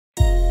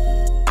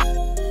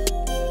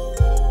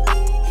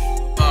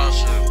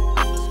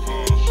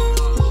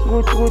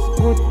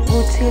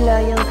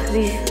POSHGOD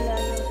free.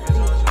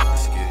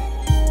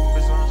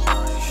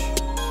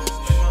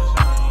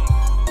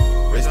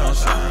 Wrist gon'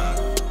 shine,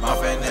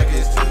 mouth and neck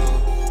is too.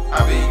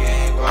 I be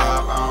getting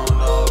guap, I don't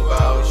know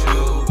about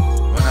you.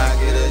 When I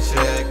get a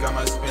check,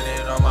 I'ma spend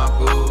it on my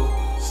boo.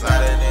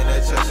 Sliding in a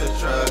Chester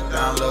truck,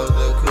 download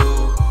the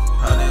coupe.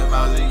 100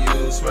 miles of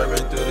you,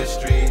 swerving through the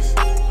streets.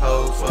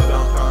 Hope fuck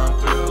don't come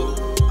through.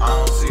 I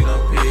don't see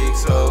them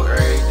peaks, so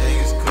everything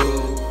is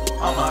cool.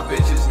 All my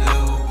bitches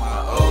new,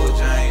 my old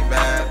Jane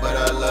bad, but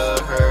I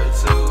love her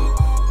too.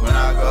 When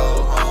I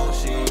go home,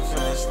 she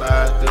finna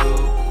slide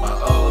through. My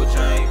old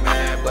Jane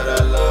mad, but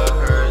I love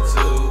her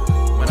too.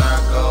 When I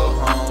go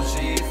home,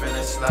 she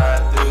finna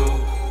slide through.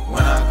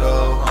 When I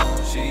go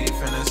home, she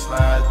finna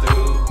slide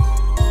through.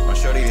 My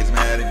shorty is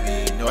mad at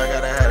me, know I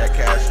gotta have that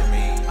cash for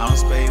me. I don't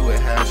spade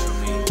with hash for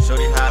me.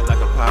 Shorty hot like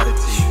a pot of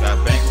tea. Got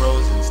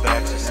bankrolls and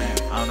stacks of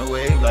sand. On the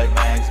wave like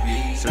Max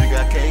B. Shorty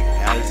got cake,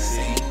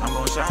 icing. I'm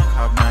gon' shine,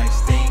 cop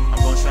nice thing. I'm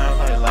gon' shine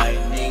like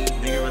lightning.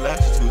 Nigga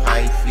relax, you too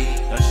high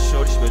feet. That's a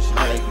shorty, but she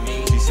like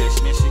me. She said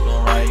she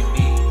gon' write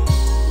me.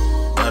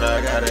 But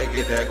I gotta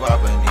get that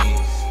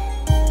guapanese.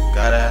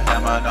 Gotta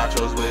have my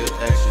nachos with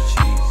extra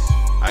cheese.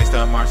 I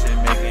start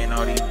marching, making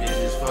all these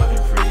bitches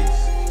fucking freeze.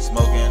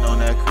 Smoking on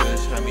that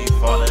kush, had me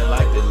falling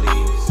like the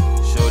leaves.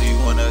 Shorty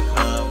wanna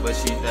come, but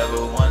she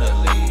never wanna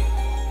leave.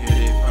 Hit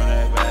it from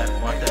that back,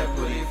 watch that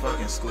booty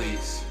fucking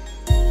squeeze.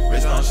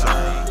 Wrist gon'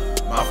 shine,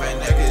 mouth and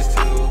neck is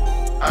too.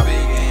 I be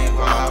getting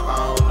guap,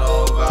 I don't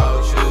know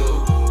about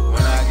you.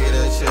 When I get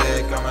a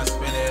check, I'ma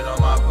spend it on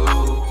my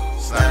boo.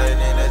 Sliding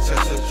in a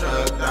Chester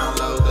truck,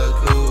 download the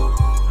coupe.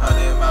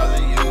 100 miles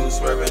of you,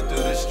 swerving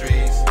through the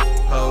streets.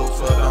 Hope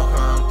fuck don't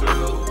come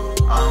through.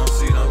 I don't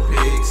see them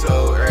peaks,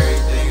 so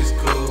everything is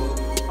cool.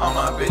 All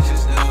my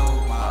bitches new,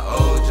 my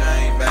old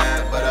Jane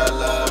bad, but I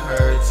love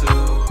her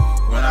too.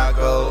 When I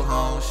go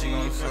home, she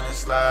finna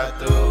slide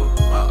through.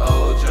 My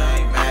old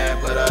Jane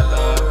mad, but I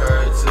love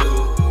her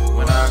too.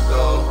 When I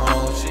go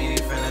home, she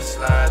finna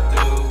slide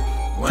through.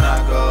 When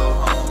I go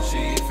home,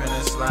 she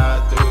finna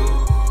slide through.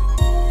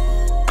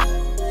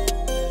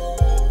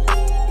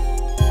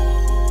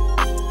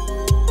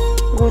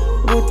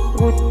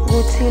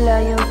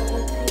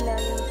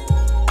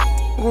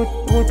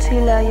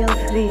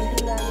 Free.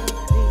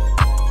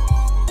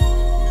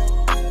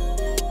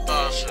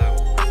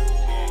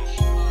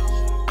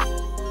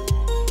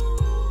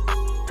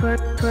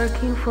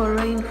 Twerking for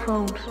rain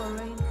foams.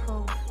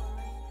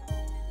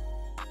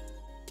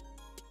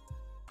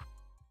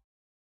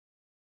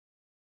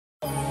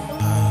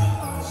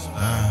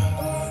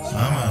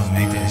 I'ma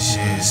make that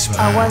shit splash.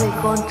 Agua de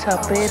concha,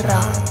 perra.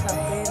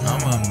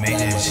 I'ma make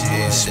that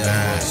shit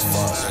splash.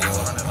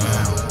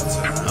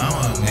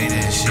 I'ma make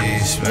that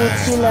shit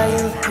splash.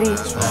 Free.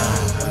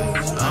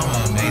 I'ma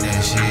make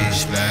that shit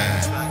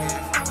splash.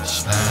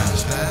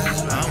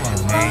 I'ma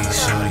make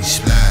shorty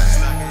splash.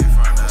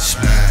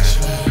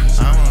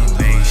 I'ma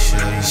make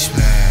shorty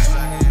splash.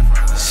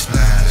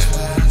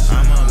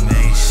 I'ma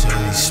make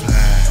shorty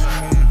splash.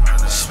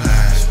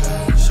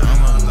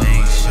 I'ma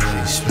make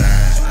shorty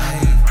splash.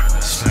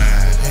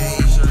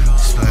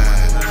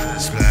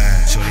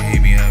 Shorty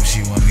hit me up,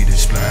 she want me to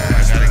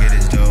splash. I gotta get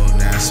this dough,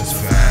 now it's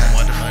fast. I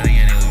want the money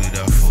and it leave it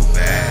up for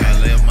bad. I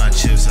love my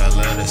chips, I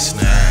love the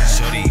snack.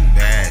 Shorty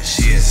bad,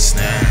 she is a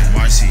snack.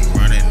 Marcy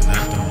running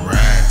up the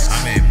racks.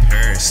 I'm in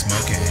Paris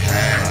smoking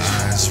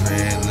hash. Eyes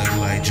red, look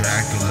like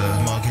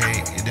Dracula. More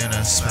cake than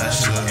a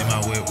spatula. In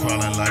my whip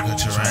crawling like a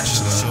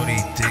tarantula. Shorty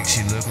thick,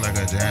 she look like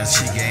a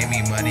dancer. She gave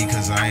me money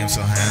cause I am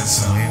so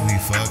handsome. When we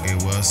fuck,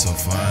 it was so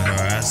fun.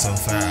 Her ass so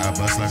fat, I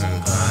bust like a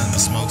gun. I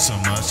smoke so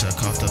much, I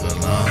coughed up a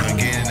lung. I'm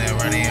getting that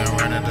running and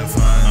running the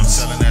funds. I'm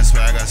selling that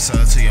swag, I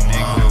sell it to your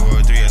mom.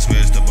 World 3, I swear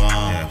it's the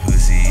bomb. That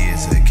pussy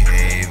is a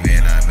cave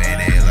and I'm in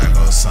it like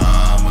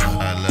Osama.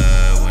 I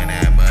love when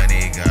that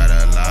money got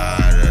a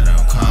lot of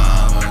them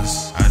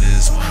commas. I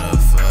just wanna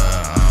fuck,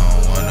 I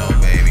don't want no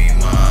baby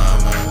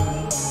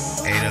mama.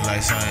 Ate it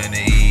like something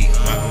to eat.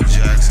 Michael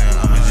Jackson,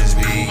 I'ma just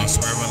be. I'm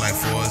swerving like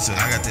Forza,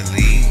 I got the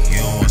lead.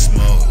 You don't want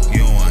smoke,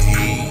 you don't want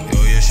heat.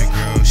 Oh, yes, your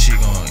girl, she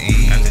gon'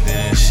 eat. After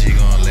dinner, she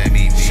gon' let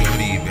me be.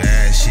 Shorty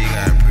bad, she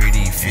got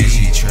pretty feet. And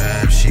she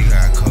trapped, she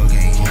got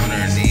cocaine on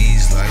her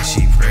knees like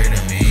she pray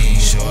to me.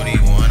 Shorty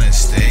wanna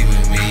stay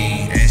with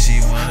me, and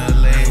she wanna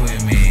lay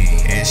with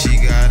me. And she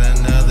got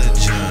another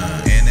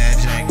John, and that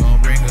John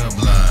gon' bring a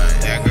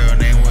blunt. That girl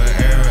named with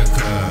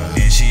Erica,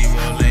 and she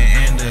rollin'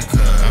 in the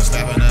cup. I'm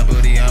slapping her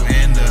booty, I'm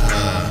into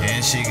her,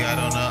 and she got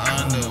on the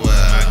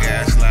underwear. My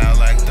gas loud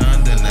like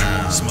thunder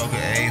now. Smoke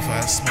a eighth,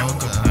 I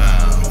smoke a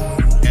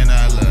pound, and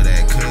I love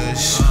that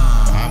kush.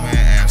 I'm in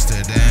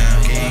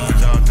Amsterdam,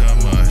 geeked off the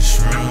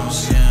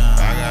mushrooms.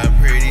 I got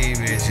pretty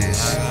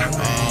bitches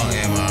all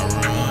in my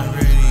room.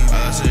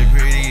 I love some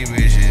pretty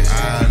bitches,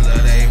 I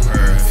love they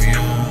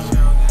perfume.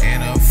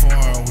 In a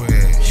foreign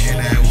whip, and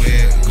that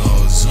whip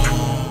goes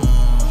zoom.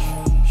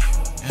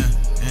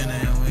 And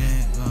that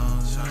whip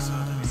goes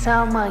zoom.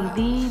 Sound my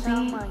DB.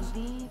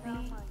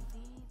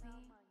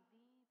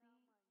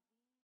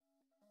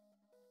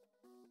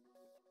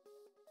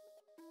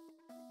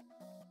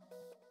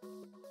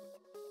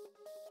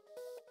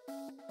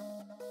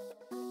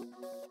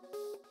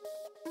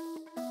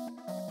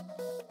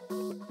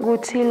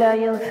 Gucci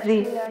Lion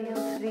 3.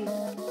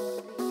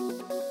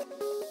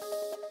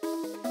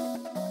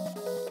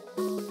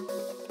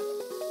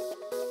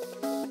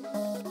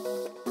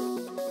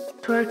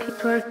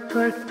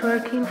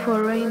 Twerking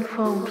for rain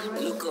foams.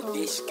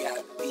 LUKOVIC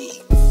got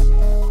beat.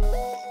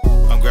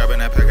 I'm grabbing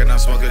that pack and I'm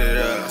smoking it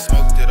up.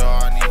 Smoked it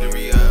all, I need to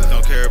re-up.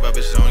 Don't care about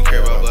bitches, don't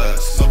care about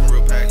us. Smoking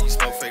real pack, you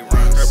smoke fake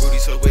runs. Her booty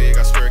so big,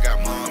 I swear it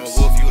got mom. I'm a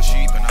wolf, you a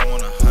sheep, and I'm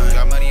on a hunt.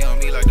 Got money on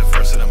me like the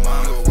first of the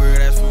month. You a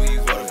weird ass fool,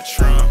 you voted for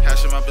Trump.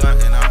 Hashing my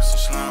blunt and I'm so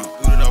slump.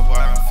 Booted up while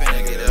I'm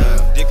finna get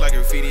up. Dick like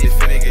graffiti, it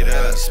finna get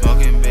up.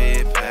 Smoking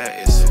big pack,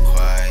 it's so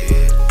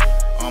quiet.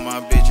 All my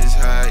bitches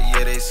hot,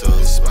 yeah, they so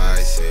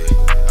spicy.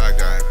 I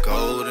got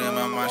gold in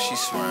my mind, she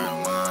swear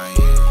I'm lying.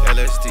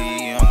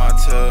 LSD on my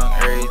tongue,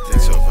 everything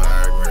so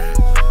vibrant.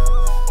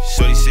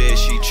 Shorty said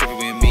she tripping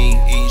with me,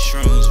 eating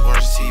shrooms,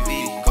 watch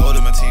TV. Gold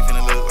in my teeth and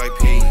it look like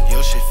pee.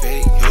 Yo shit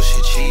fake, yo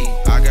shit cheap.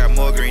 I got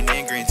more green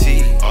than green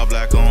tea. All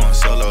black on,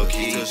 so low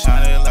key. Still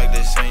shining like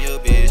this and your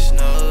bitch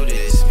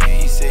notice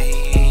me. He said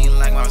he ain't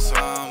like my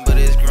song, but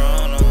it's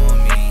grown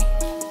on me.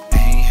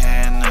 Ain't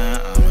had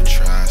none, I'ma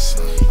try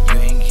some. You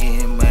ain't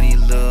getting money,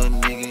 little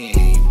nigga,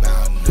 ain't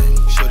about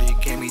nothing. Shorty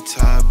gave me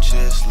top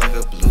just like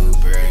a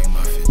blueberry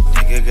muffin.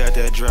 Nigga got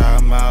that dry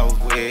mouth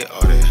with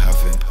all that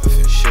huffin'.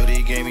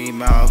 Shorty gave me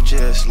mouth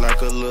just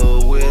like a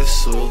little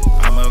whistle.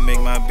 I'ma make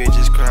my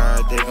bitches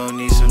cry, they gon'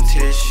 need some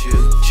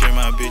tissue. Cheer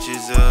my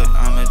bitches up,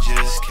 I'ma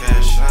just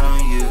cash out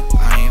on you.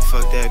 I ain't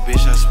fuck that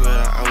bitch, I swear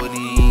I wouldn't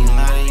even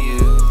lie to you.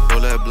 Roll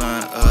that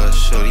blunt up,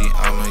 shorty,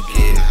 I'ma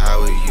get high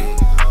with you.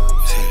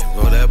 Say,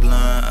 roll that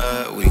blunt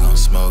up, we gon'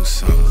 smoke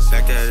some.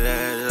 Back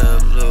that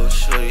up, little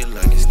shorty,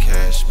 like it's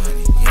cash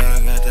money. Yeah, I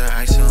got that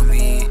ice on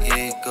me,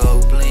 it go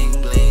bling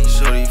bling.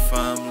 Shorty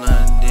from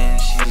London,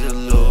 she's a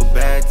little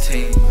bad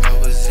team. I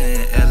was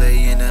in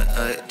LA in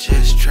the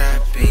just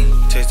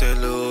trapping. Taste that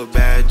little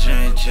bad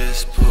drink,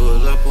 just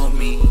pull up on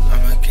me.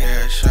 I'ma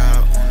cash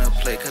out on the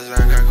plate cause I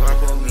got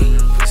guap on me.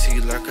 Pussy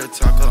like a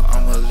taco,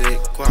 I'ma lick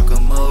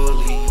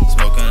guacamole.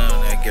 Smoking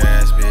on that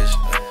gas, bitch,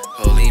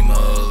 holy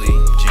moly.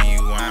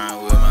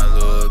 Genuine with my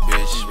little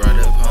bitch, ride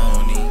a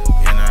pony.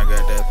 And I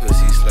got that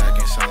pussy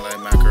slacking, sound like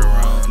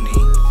macaroni.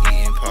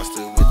 Eating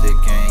pasta with the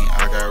gang,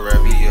 I got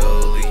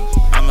ravioli.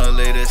 I'ma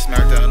lay the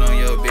smackdown on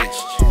your bitch,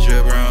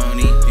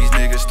 jabroni. These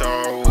niggas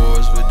Star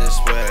Wars with the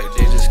swag,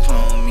 they just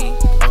clone me.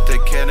 Off the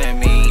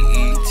academy,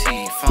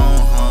 ET,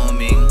 phone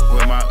homing.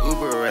 Where my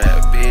Uber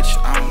at, bitch,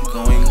 I'm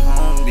going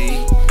home, B.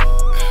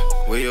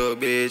 Where your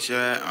bitch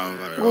at? I'm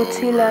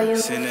over.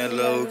 Send that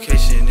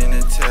location in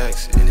the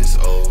text and it's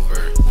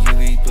over. You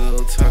be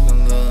bull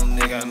talking, little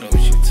nigga, I know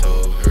what you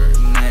told her.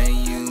 Now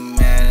you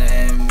mad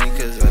at me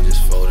cause I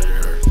just folded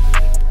her.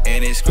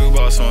 And it's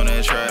screwballs on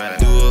the track.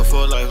 Do it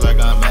for life like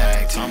I'm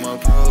acting. I'm a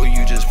pro,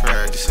 you just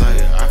practice.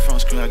 Like iPhone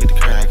screen, I get the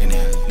crack in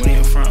it. Money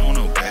in front on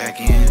no back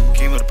end.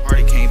 Came to the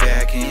party, came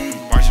back in.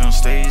 Marcy on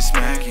stage,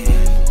 smacking.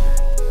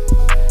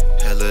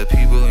 Hella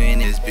people in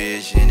this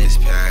bitch and it's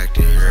packed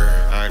in her.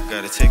 I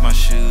gotta take my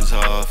shoes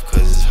off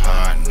cause it's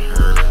hot in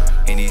her.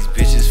 And these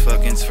bitches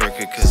fucking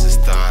twerking cause it's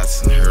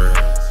thoughts in her.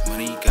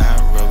 Money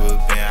got rubber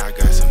band, I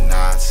got some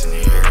knots in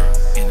here.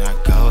 And I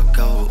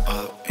go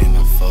up in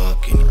my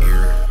fucking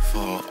ear.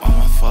 For all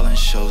my fallen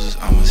shoulders,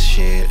 I'ma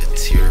shed a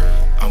tear.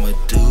 I'ma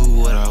do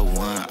what I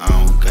want, I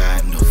don't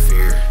got no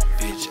fear.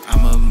 Bitch,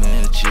 I'm a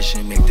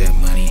magician, make that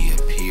money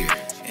appear.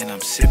 And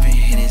I'm sipping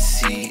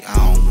Hennessy, I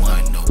don't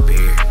want no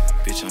beer.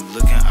 Bitch, I'm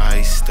looking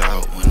iced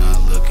out when I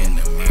look in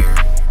the mirror.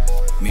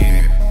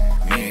 Mirror,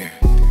 mirror,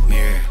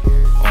 mirror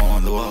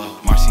on the wall.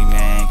 Marcy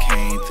man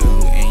came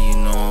through and you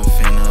know I'm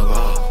finna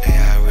ball. Hey,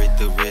 I read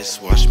the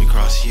wrist, watch me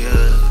cross ya.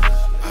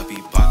 I be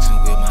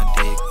boxing with my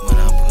dick when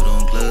I put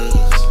on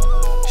gloves.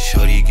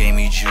 Shorty gave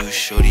me juice,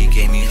 shorty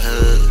gave me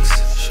hugs.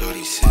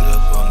 Shorty sit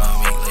up on my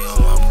meat, lay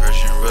on my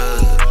Persian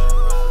rug.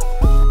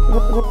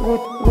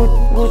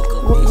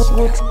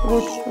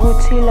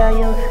 Gucci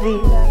Lion 3.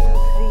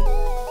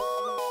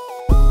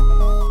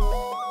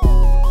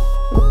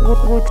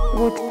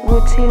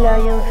 Gucci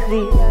Lion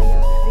 3.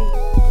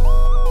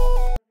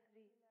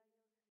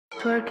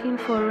 Twerking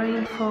for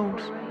rain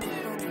foams.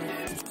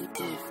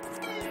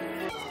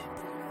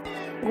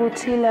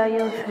 Gucci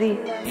Lion 3.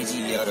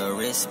 PIGEOTO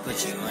WRIST, put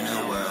you in a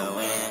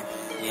whirlwind.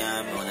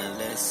 Yeah, I'm on the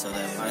list, so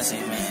let Marcy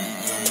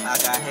man. I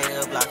got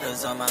hater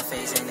blockers on my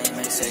face and they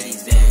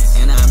Mercedes Benz.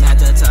 And I'm at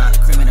the top,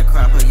 creaming the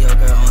crop of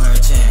yoga on her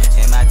chin.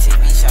 And my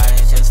TV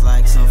shining just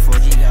like some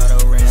 4G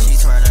rims. She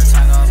twirl her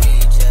tongue on me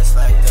just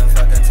like the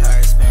fucking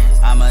tire spin.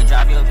 I'ma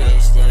drop your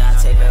bitch, then I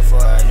take her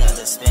for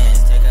another spin.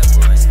 Take her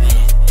for a spin.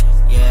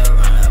 Yeah,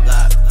 run the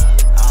block.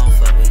 I don't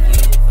fuck with you.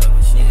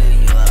 Nigga,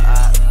 you a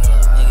op.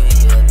 Nigga,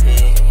 you a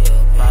pig.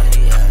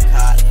 Probably a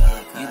cop.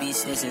 You be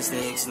snitching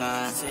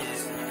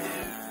 6'9".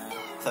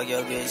 Fuck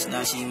your bitch,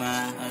 now she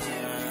mine.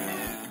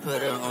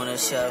 Put her on the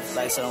shelf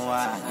like some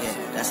wine. Yeah,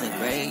 that's a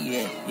great,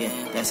 yeah,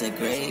 that's a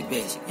great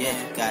bitch. Yeah,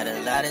 got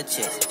a lot of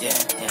chicks. Yeah,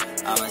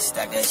 I'ma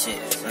stack that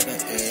shit like an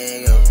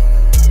egg.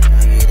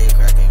 I get it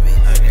crackin',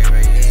 bitch. I get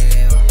right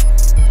there.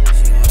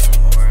 She want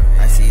some more.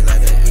 I see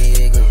like an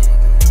egg.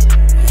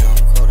 You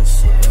don't call the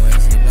shit.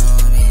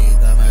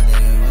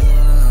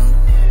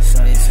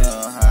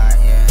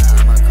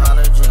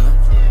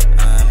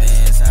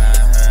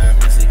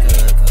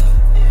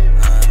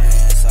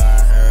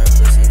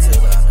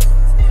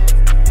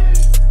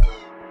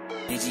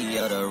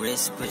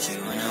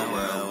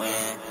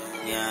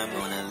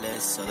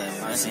 list, so that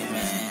Marcy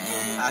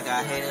man. I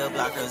got hater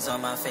blockers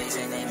on my face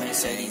and they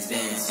Mercedes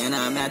Benz. And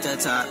I'm at the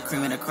top,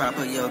 creaming the crop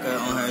of yoga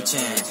on her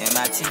chin. And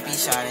my TP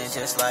shining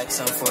just like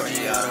some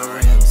PIGEOTO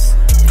rims.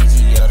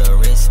 PIGEOTO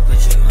wrist,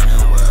 put you in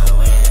a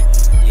whirlwind.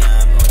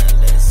 Yeah, I'm on the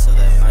list, so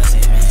that Marcy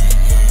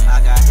man.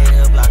 I got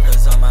hater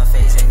blockers on my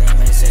face and they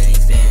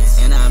Mercedes Benz.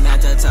 And I'm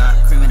at the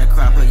top, creaming the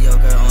crop of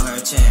yoga on her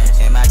chin.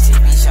 And my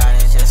TP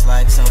shining just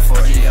like some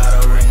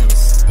PIGEOTO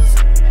rims.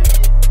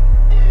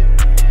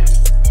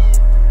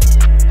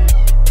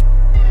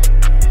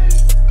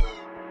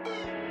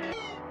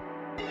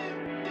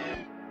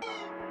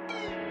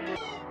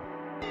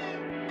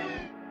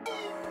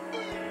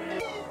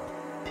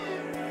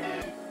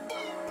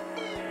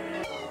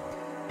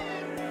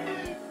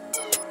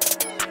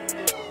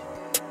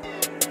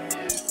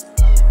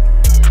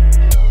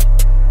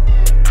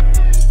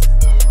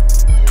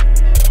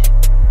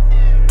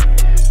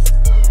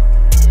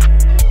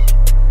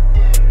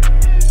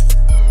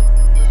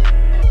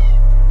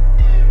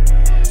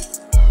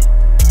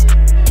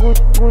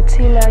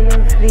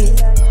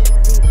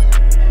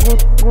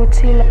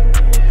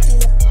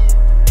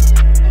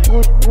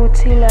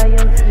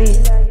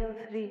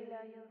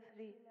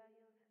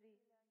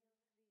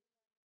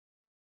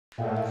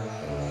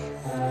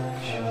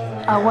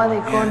 Agua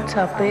de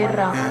concha,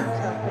 perra.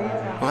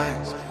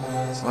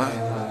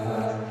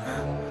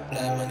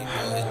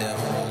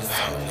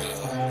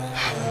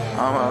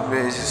 All my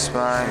bitches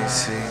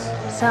spicy.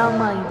 Sound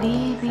my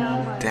baby.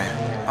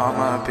 Damn, all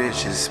my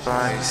bitches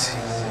spicy.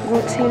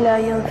 Gucci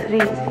Lion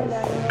 3.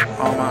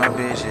 All my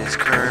bitches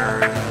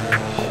curry.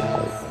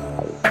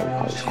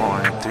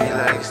 Scoring 3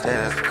 like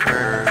Steph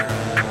Curry.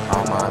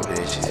 All my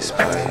bitches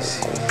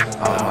spicy.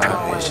 All my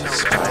bitches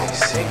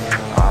spicy.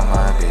 All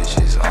my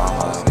bitches, all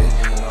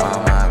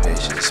my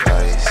bitches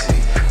spicy.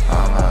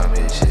 All my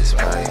bitches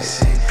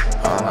spicy.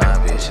 All my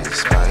bitches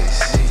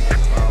spicy.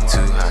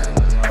 Too hot,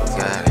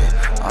 got it.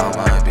 All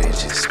my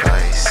bitches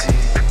spicy.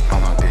 All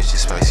my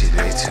bitches spicy,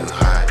 they too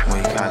hot.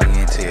 Muy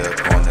caliente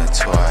up on the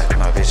twat.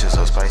 My bitch is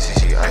so spicy,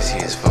 she icy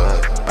as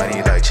fuck. I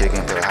need like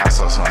chicken, put hot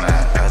sauce on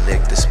that. I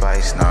lick the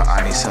spice, now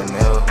I need some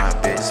milk. My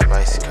bitch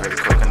spicy, curry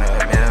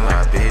coconut milk.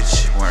 My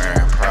bitch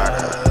wearing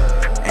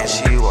Prada, and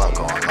she walk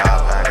on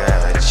lava. I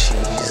got a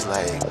cheese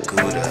like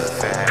Gouda.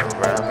 Fat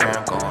rapper,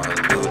 I'm going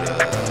Luda.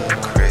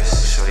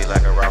 Chris, shorty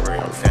like a robber,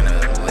 I'm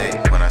finna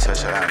lick. When I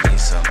touch her, I need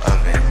some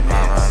oven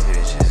mitts. All my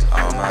bitches,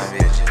 all my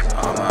bitches,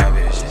 all my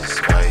bitches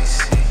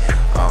spicy.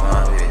 All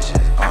my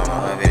bitches, all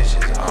my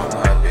bitches, all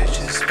my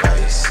bitches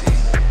spicy.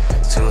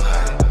 Too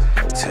hot,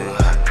 too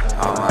hot.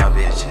 All my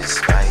bitches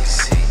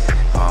spicy.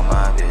 All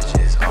my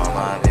bitches, all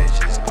my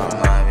bitches, all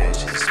my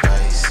bitches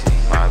spicy.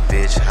 My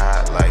bitch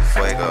hot like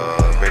fuego.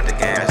 Break the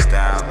gas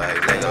down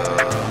like Lego.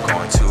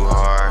 Going too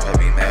hard,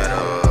 heavy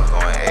metal.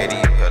 Going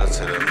 80, pedal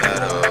to the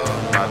metal.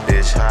 My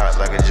bitch hot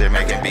like a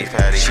Jamaican beef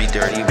patty. She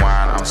dirty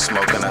wine, I'm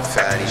smoking a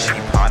fatty. She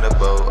pawned a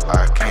boat,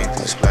 I came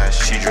through splash.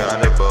 She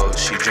drive the boat,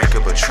 she drink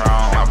a Patron.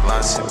 My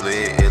blunt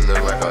split, it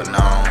look like a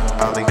gnome.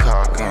 Ollie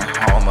cocking,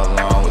 home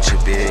alone with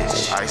your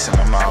bitch. Ice in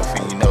my mouth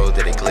and you know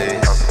that it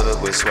glitz. I pull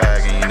up with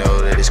swag and you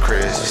know that it's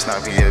Chris. Just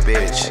not be a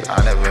bitch,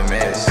 I never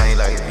miss. I ain't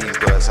like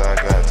V-Bucks, I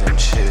got them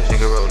chips.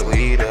 Nigga roll the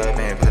weed up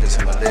and put it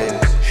to my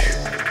lips.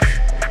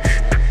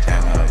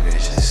 Damn, my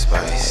bitch is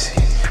spicy.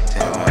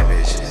 Damn, my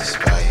bitch is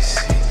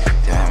spicy.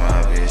 Damn,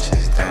 my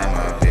bitches, damn,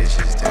 my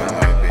bitches, damn,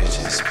 my bitch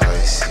is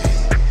spicy.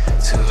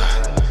 Too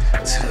hot,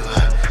 too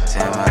hot.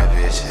 Damn, my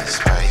bitch is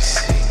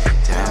spicy.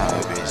 Damn,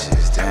 my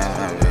bitches, damn,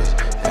 my bitch,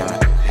 damn, my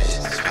bitch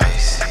is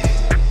spicy.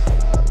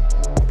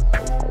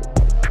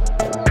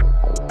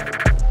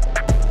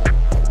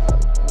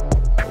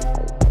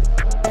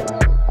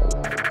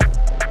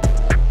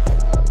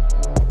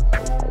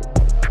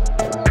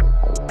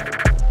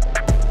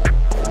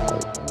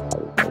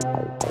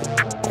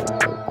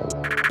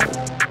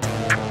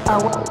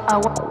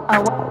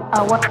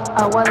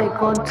 Agua de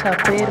concha,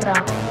 perra.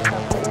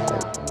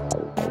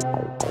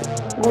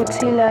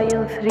 Gucci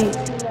Lion 3.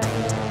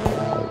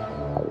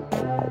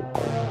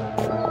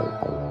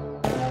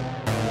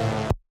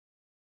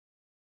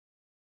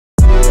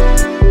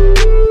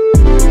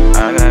 I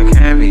got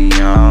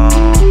caviar.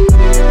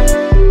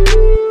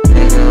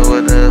 Nigga,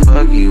 what the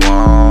fuck you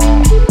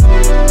want?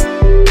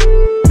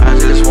 I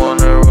just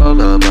wanna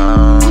roll up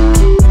on.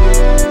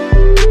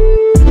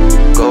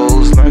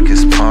 Goals like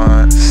it's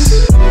punts.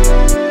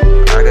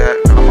 I got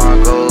all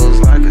my goals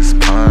like it's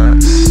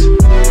punts.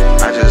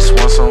 I just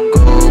want some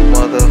gold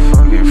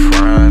motherfucking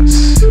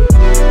fronts.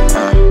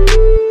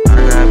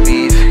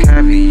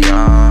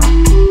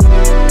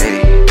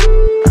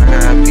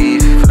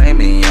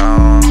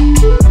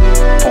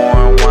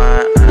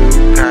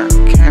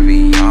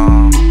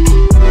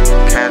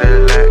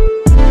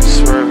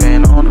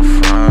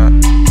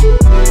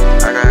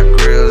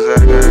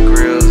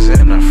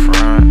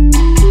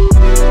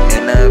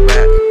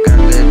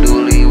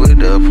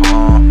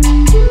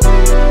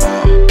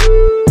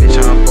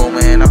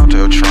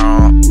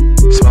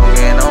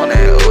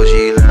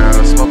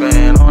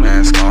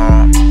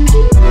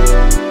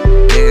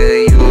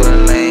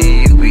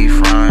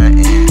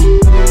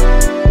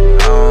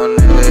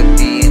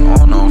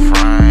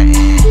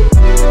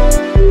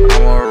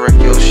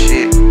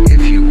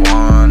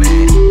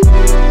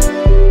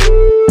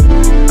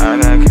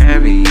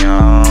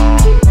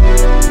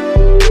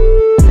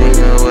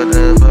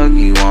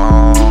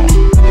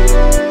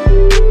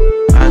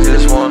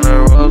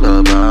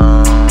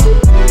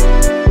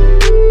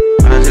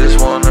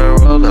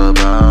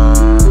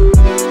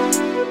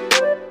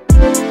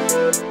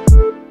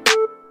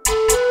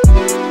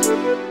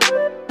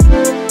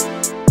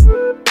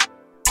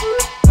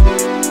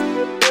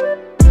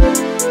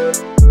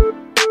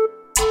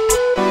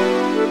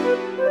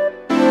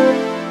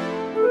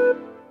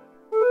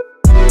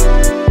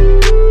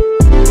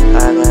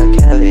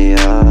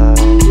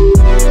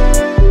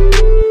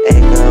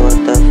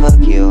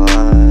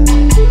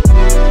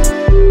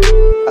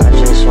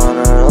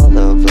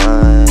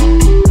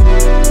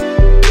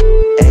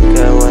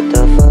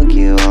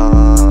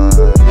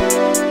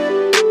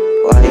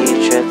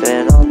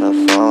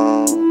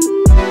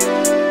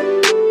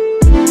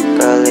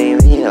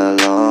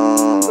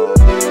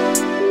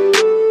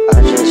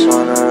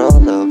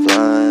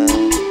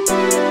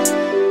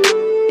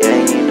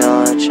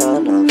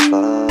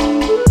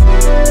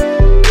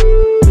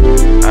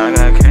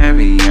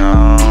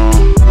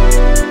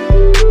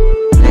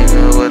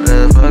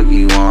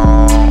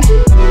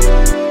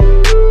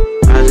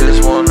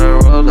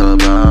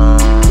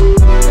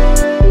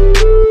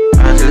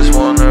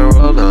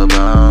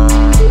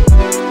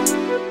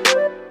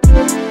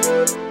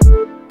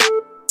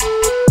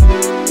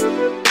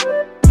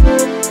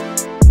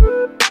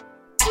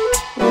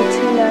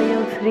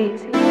 3.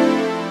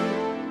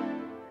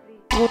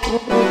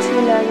 Gucci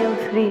Lion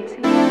 3.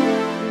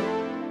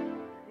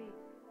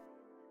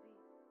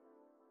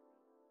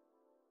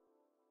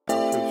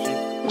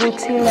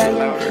 Gucci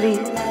Lion 3.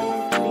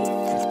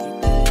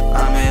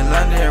 I'm in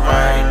London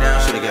right now.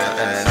 Should've got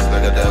ass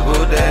like a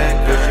double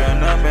deck. Put your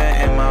number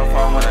in my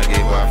phone when I get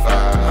Wi-Fi.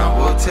 I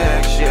will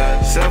text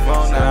ya. Cell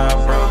phone not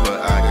broke,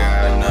 but I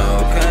got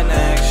no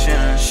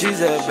connection. She's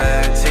a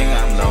bad thing.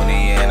 I'm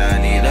lonely and I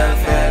need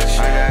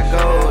affection. I got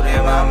gold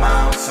in my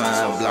mouth,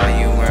 sunblock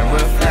you in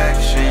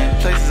reflection.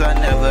 Places I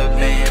never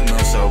been,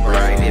 moon so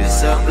bright,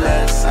 it's a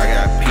blessing. I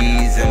got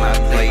peas in my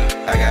plate,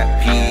 I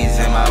got peas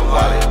in my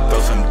wallet. Throw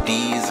some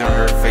D's in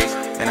her face,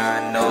 and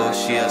I know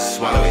she'll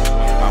swallow it.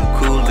 I'm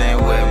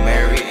coolin' with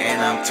Mary, and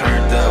I'm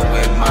turned up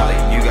with Molly.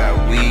 You got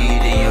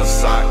weed in your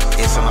sock,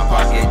 it's in my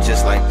pocket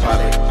just like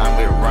Polly. I'm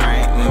with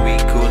Ryan when we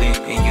coolin',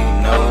 and you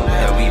know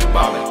that we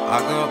ballin'.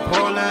 I got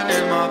Poland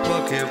in my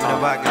pocket, but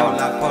if I go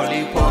like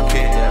Polly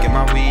pocket, get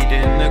my weed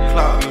in the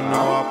club, you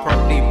know I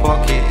probably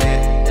pocket it.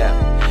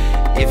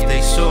 If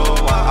they saw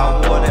what I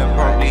wore, they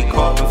probably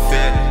cop a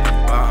fit.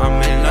 But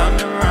I'm in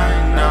London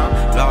right now.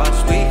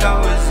 Last week I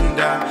was in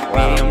down.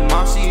 Me and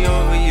Marcy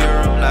over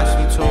Europe like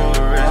some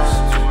tourists.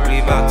 We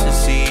about to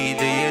see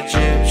the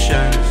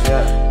Egyptians.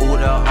 All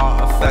the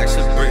artifacts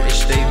of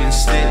British, they've been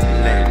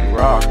stealing.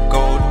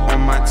 Gold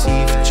on my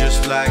teeth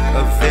just like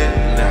a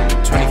villain.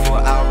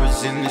 24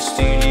 hours in the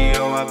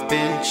studio, I've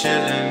been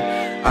chillin'.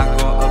 I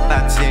got a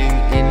bad thing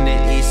in the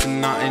east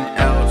and nothing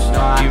else.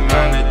 You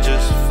man are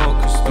just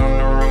focused on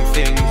the wrong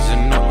things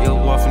and not your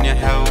wife and your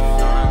health.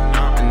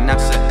 And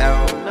that's a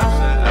L.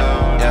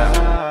 Yeah.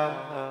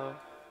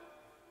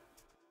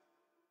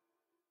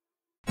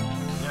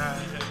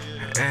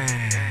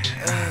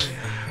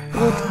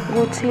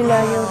 Gucci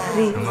Lion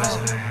 3.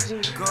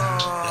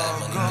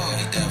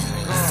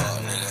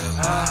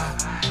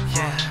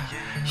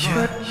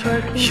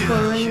 Working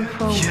for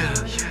rainfall.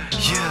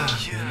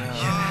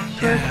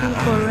 Working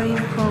for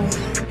rainfall.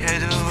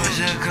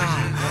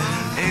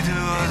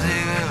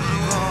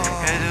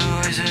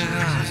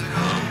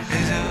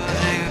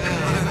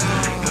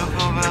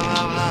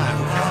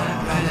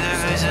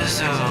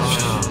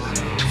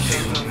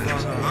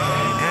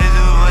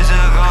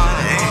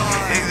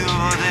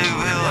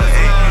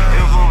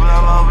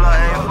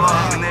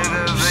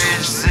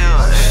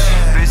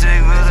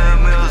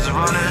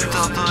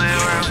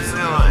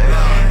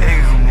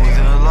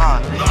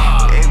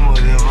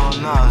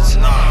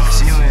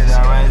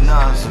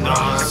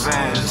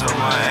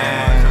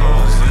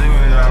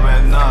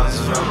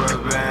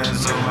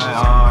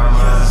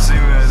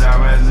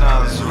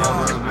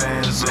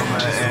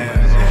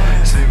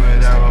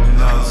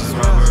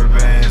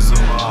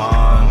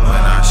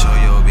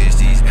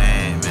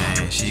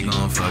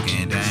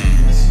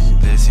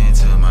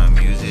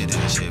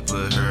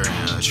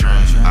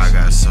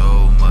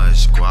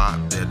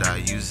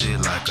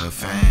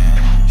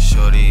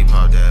 Shorty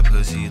pop that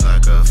pussy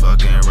like a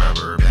fucking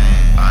rubber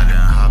band. I done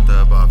hopped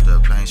up off the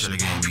plane, should've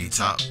gave me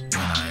top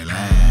when I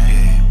land.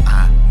 Yeah,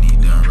 I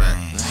need them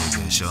racks,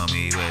 nigga, show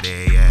me where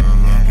they at.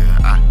 Nigga,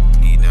 I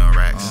need them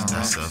racks,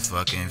 that's a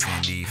fucking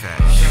Fendi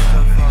fact.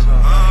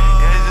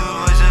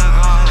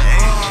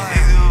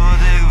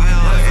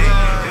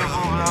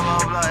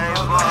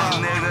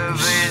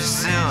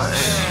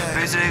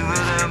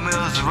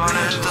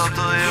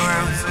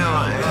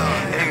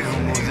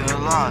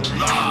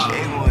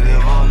 Ik moet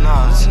heel veel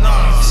nat.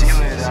 Zie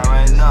me daar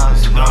met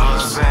nat.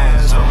 Rubber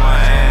bands op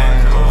mijn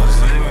enkels.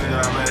 Zie me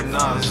daar met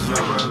nat.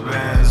 Rubber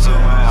bands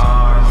op mijn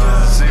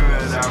armen. Zie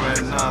me daar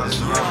met nat.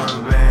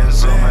 Rubber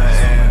bands op mijn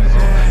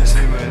enkels.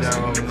 Zie me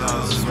daar op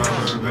nat.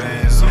 Rubber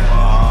bands op mijn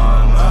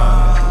armen.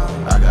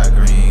 I got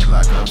green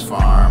like a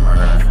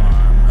farmer.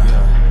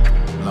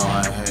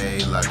 Blowing hay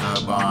like a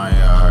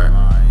barnyard.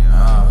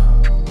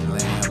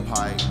 Laying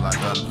pipe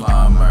like a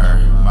plumber.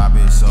 My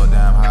bitch so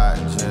damn hot,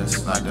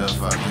 just like the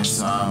fucking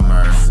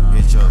summer.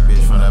 Hit your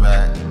bitch from the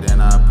back,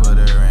 then I put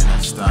her in a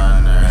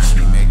stunner.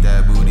 She make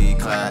that booty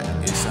clap,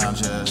 it sounds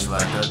just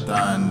like the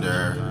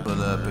thunder.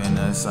 Pull up in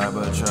the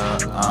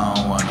Cybertruck, I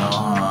don't want no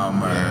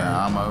Hummer.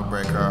 Yeah, I'ma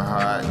break her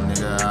heart,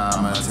 nigga,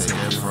 I'ma take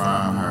it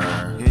from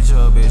her. Hit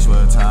your bitch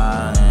with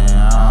time, and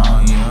I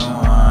don't even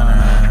want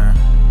her.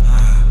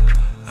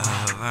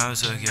 Waarom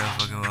zou ik jou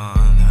fucking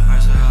wandelen?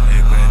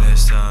 Ik ben de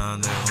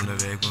staande,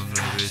 onderweg mijn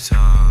vloek weer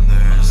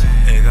tanders.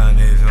 Ik ga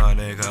niet van,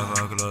 ik ga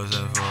van close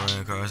en voor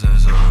en kast en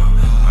zo.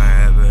 Maar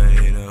hebben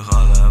niet nog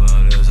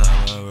allemaal, dus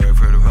I'ma work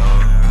for the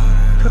gold.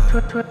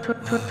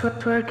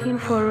 Twerking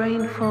for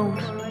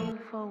rainfalls.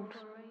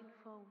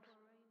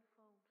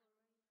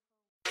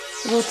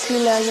 Gucci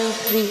Lion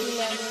 3.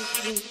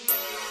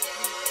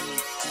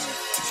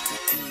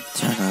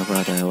 Turn up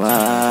all that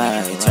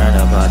white, turn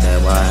up all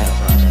that white,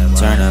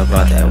 turn up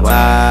all that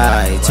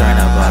white, turn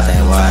up all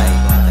that white,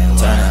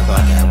 turn up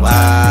all that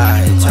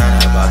white, turn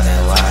up all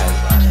that white,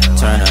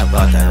 turn up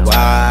all that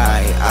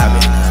white.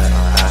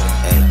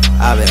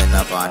 I've been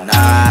up all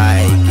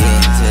night,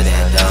 getting to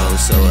that dough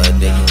so a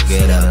dick can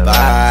get a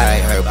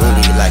bite. Her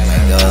booty like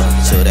mango,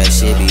 so that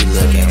shit be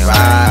looking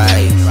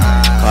right.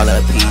 Call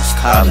her peach,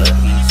 call her.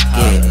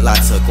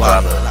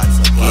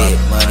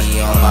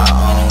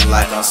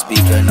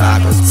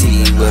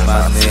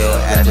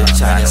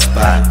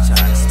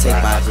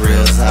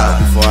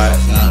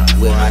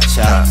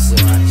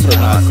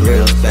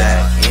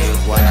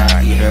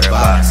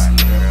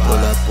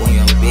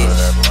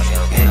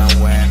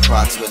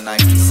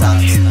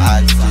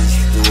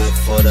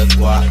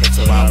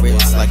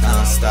 like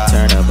non-stop.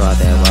 Turn up all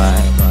that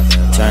white,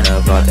 turn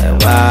up all that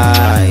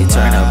white,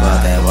 turn up all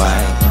that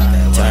white,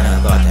 turn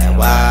up all that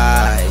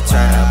white,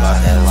 turn up all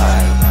that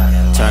white,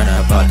 turn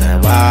up all that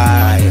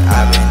white.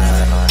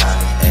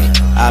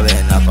 I've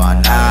been up all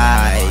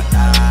night,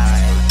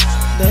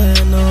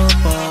 been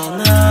up all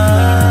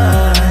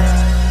night.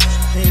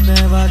 Ik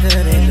ben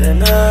wakker in de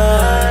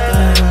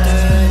nacht,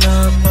 turn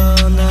up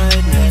all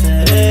night met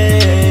de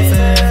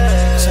regen.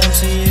 Soms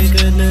zie ik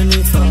het nu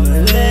niet van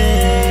mijn leven.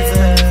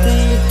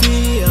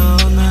 Die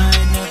all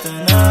night met de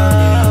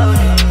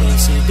nacht. Ik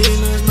zie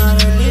demons, maar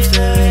het liefst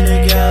wil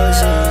ik jou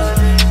zien.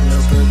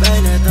 Lopen bij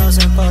net als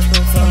een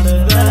paspoort van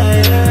de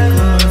bijen.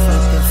 Kom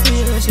van de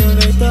virus, je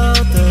weet dat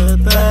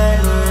het bij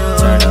me.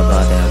 Turn up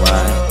all that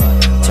white,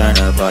 turn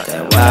up all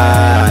that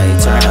white,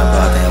 turn up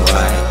all that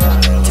white,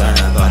 turn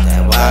up all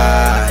that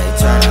white,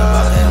 turn up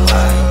all that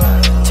white,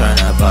 turn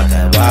up all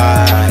that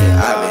white.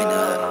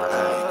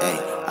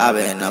 I've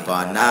been up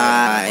all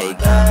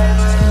night,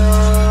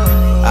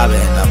 I've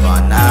been up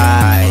all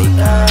night,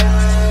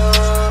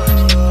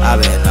 I've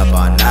been up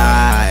all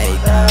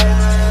night,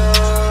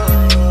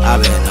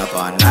 I've been up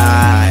all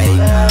night.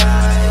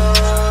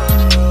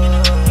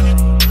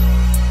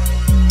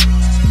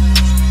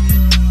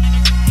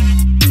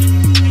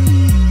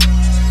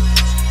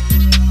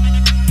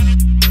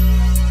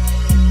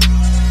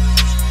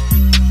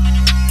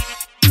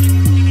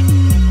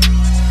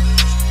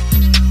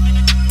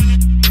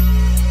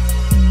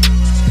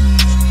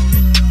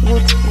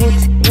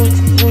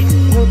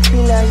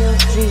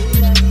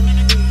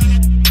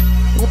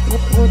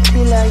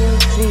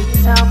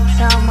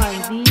 Sound my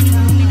beat.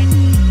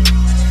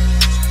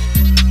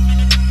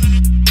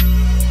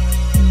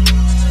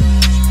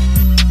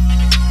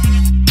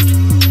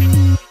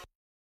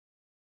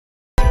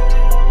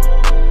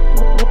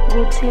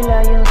 Gucci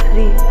Lion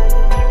 3.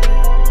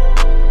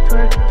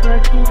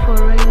 Twerking for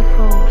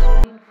rainfalls.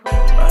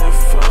 Hij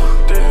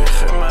valt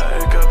tegen mij,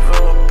 ik heb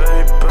wel een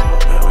PayPal.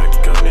 En ik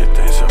kan niet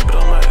eens een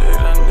bril, maar ik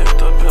ren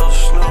niet op heel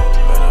snel.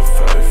 Bijna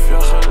 5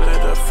 jaar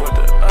geleden voor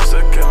de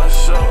eerste keer naar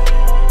zo.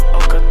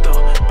 Elke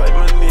dag, bijt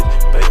me niet,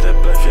 beter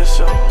blijf je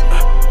zo.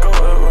 Go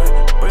away,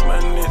 boeit me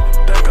niet,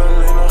 denk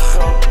alleen aan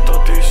geld.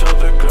 Tot die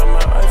zoute klem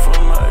mijn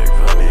iPhone, maar ik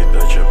wil niet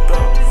dat je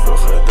belt.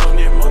 Vroeger dacht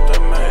niemand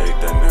aan mij, ik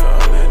denk nu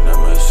alleen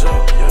aan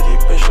mezelf. Ja,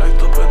 die bitch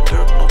lijkt op een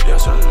deurknop, ja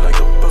ze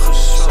lijkt op een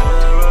gezond.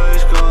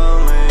 Sunrise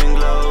coming,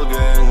 low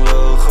gang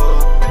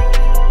logo.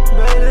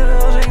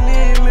 Beter als ik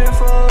niet meer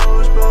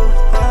postbode.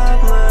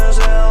 Had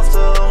mezelf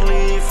toch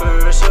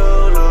liever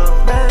solo.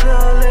 Ben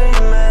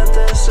alleen met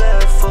de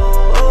set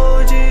vol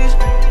OG's.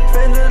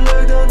 Vind het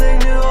leuk dat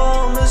ik nu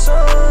al mijn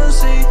zon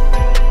zie.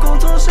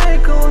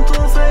 Ctrl-C,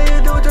 Ctrl-V,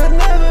 je doet het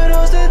never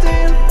als dit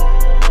team.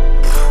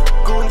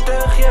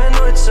 Koentig, jij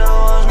nooit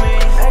zoals me.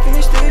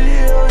 Acne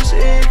Studios,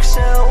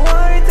 XL,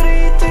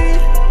 Y3T.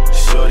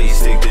 Shorty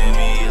stick to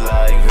me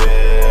like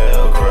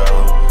VELCRO.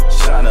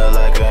 Shining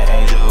like an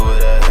angel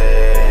with a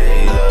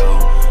halo.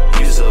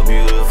 You so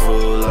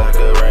beautiful like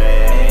a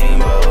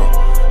rainbow.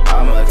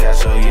 I'ma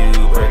catch on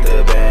you, break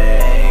the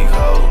bank,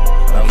 ho.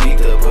 I'm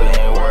geeked to put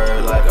in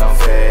work like I'm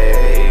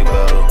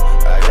Fable.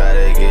 I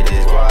gotta get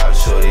this guap,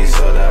 shorty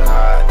so damn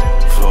hot.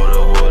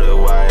 Florida water,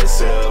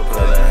 YSL,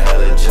 pulling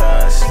hella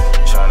joints.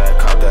 Tryna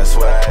cop that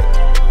swag,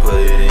 put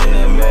it in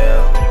the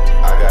mail.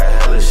 I got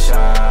hella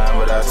shine,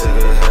 but I took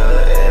a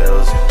hella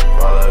L's.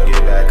 While I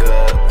get back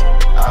up,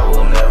 I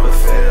will never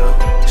fail.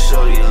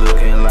 Shorty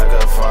looking like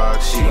a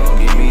fox, she gon'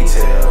 give me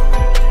tail.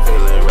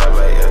 Feeling rap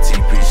like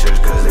FTP shirts,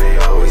 cause they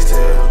always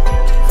tell.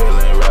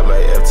 Feeling rap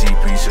like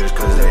FTP shirts,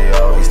 cause they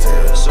always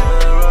tell.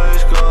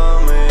 Sunrise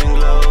coming,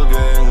 low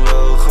gang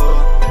logo.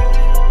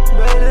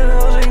 Beter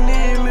als ik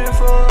niet meer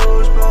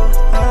postbode.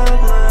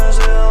 Had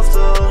mezelf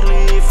toch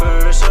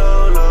liever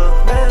solo.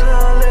 Ben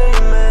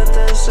alleen met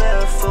een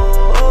set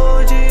vol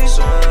OG's.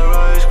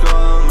 Sunrise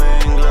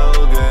coming,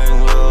 low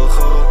gang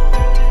logo.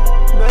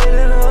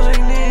 Beter als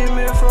ik niet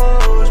meer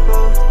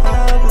postbode.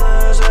 Had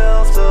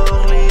mezelf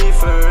toch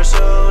liever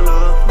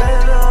solo.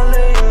 Ben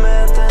alleen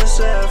met een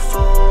set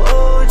vol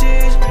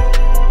OG's.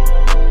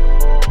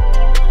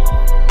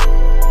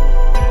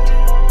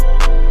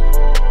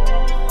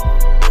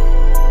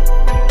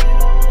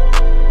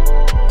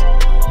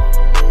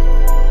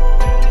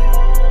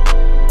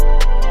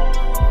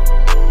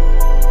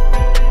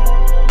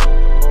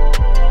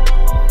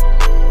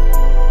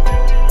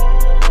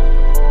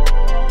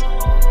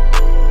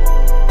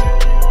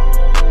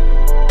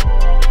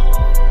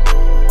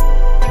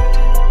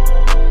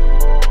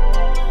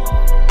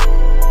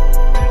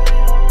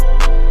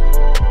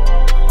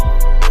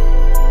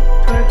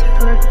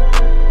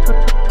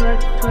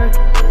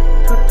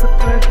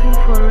 Twerking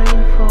for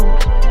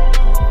rainfalls.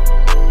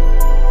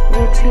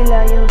 Gucci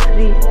Lion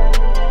 3.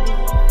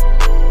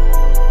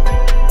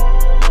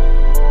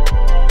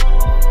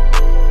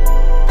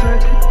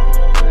 Twerking.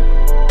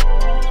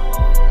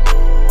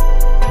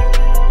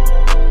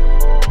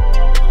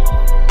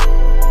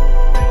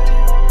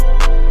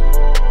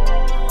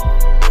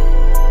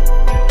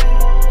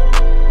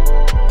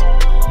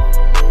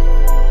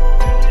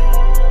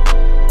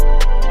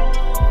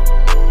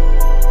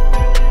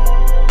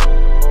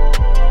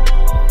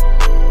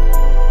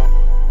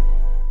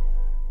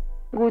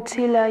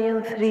 Gucci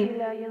Lion 3. Gucci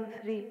Lion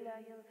 3.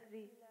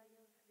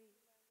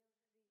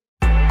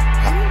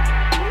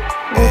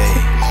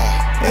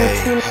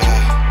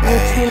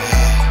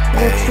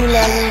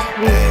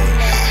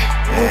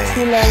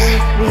 Gucci Lion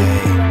 3.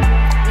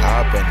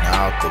 Hopping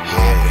out the whip,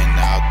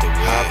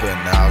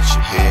 hopping out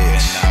your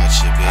bitch.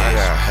 I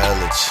got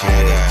hella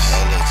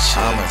chicks,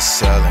 I'ma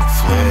sellin'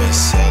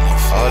 flips.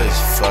 All this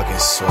fucking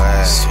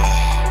swag,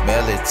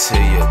 mail it to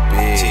your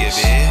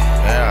bitch.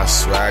 And I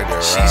swagged her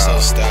out. She so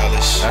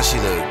stylish. Now she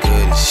look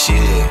good as shit.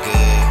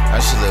 Now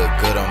she look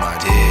good on my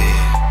dick.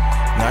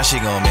 Now she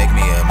gon' make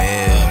me a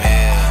meal.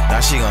 Now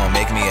she gon'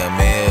 make me a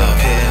meal.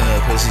 I'm killing the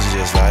pussy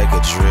just like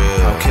a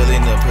drill. I'm killing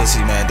the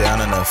pussy man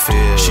down in the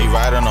field. She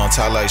riding on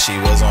top like she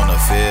was on the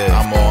field.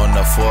 I'm on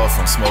the fourth,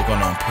 I'm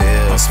smoking on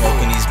pills. I'm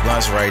smoking these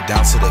blunts right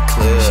down to the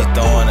clip. She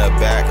throwing her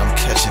back, I'm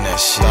catching that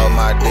shit. Thought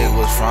my dick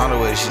was from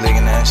the way she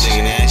licking that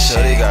shit.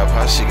 Shorty got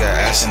pop, she got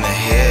ass in the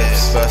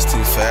hips. Bust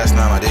too fast,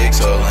 now my dick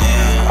so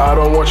lean. I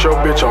don't want your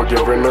bitch, I'm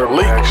giving her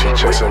leak. She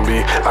chasing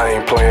me, I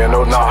ain't playing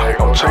no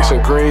tag. I'm chasing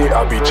green,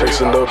 I be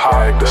chasing the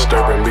high.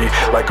 Disturbing me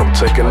like I'm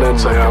taking a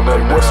nap.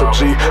 Like, what's up,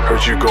 G?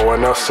 Heard you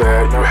going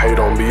outside, you hate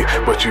on me,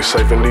 but you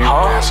saving these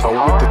bands. I'm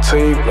with the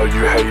team, know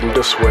you hating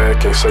the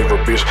swag. Can't save a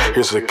bitch,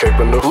 here's a cape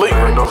and the fleet.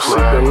 I'm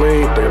sleeping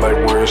lean, they like,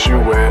 where's you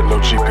at? No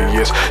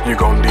GPS, you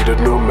gon' need a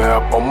new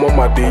map. I'm on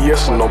my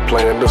DS and I'm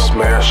playing the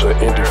smash. Or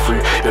indie free,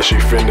 yeah, she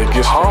finna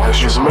get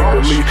smashed. You make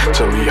believe,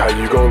 tell me how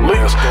you gon'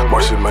 last.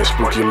 Marcy, my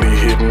SPOOKYLI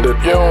hitting the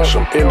dash.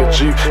 I'm in the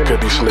Jeep,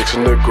 cut these snakes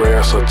in the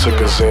grass. I took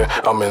a Xan,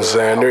 I'm in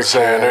Xander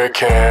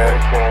can.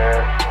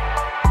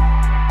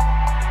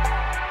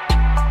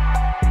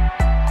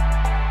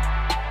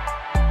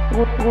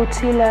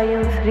 Gucci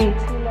Lion 3.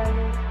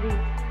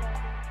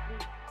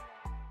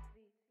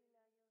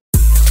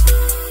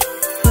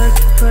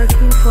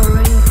 Twerking for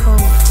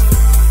rainfalls.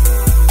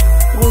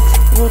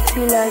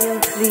 Gucci Lion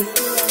 3.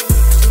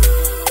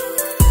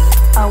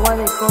 Agua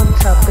de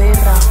concha,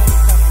 perra.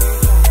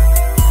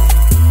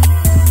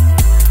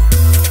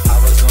 I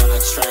was on a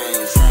train,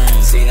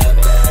 seen a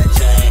bad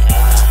Jane. I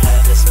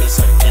had to spit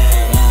some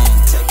game.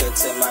 Take her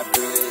to my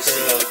bridge, she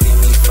gon' give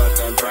me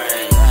fucking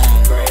brain.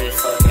 Great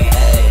fucking A.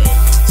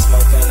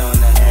 Smoking on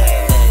the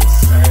haze,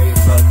 every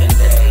fucking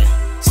day.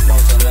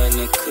 Smoking on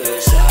the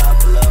kush, I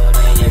blow it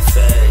in your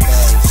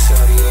face.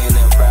 Shorty in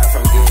the rap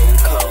from getting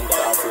cold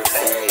off her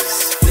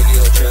face. Nigga,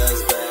 your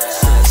drugs bad,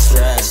 I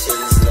swear shit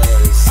is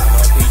lace.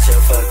 I'ma beat your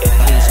fucking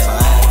ass, I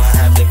don't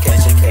have to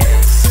catch a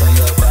case. Put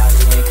your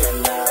body in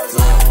canals, I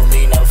don't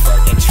need no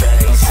fucking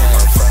trace.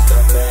 I'ma fuck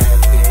a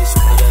bad bitch,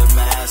 put a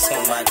mask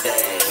on my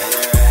day. And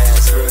her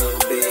ass real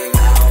big,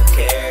 I don't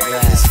care,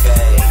 it's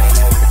fake. And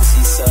her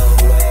pussy so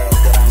wet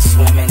that I'm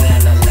swimming in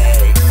the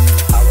lake.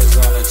 I was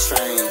on a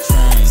train,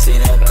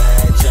 seen a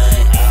bad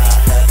Jane. I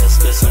had to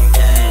spit some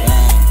game.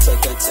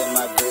 Took her to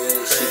my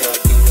bridge, she gon'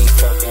 give me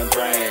fucking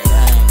brain.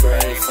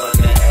 Great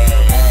fucking A.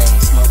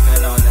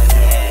 Smoking on the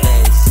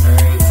haze,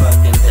 every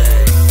fucking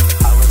day.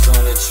 I was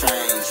on a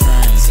train,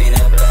 seen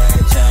a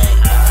bad Jane.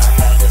 I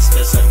had to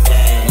spit some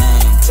game.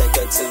 Take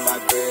her to my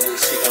bridge,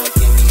 she gon'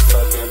 give me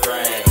fucking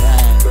brain.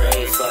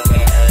 Great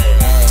fucking A.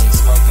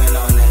 Smoking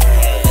on the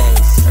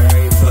haze,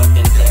 every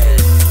fucking day.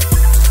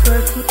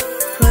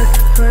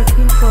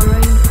 Twerking for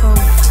rainfalls.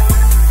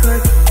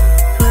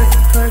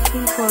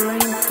 Twerking for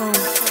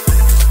rainfalls.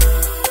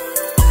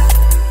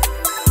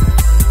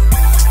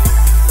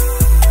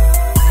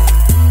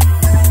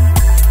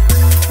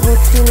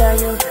 Gucci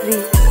Lion 3.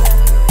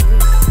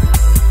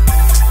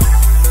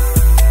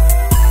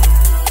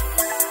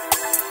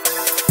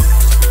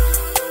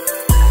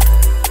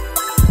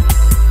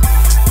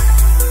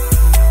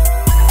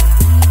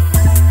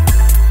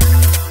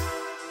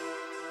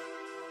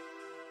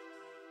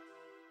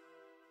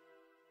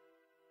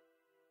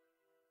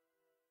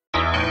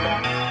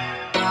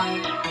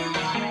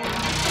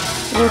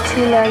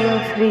 Gucci Lion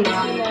 3.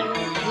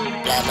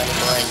 Black money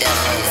boy,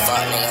 definitely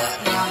fuck nigga.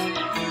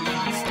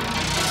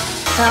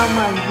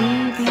 Salma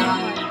Bibi.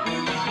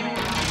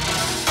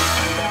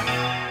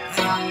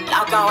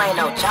 LOKO ain't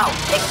no joke,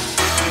 nigga.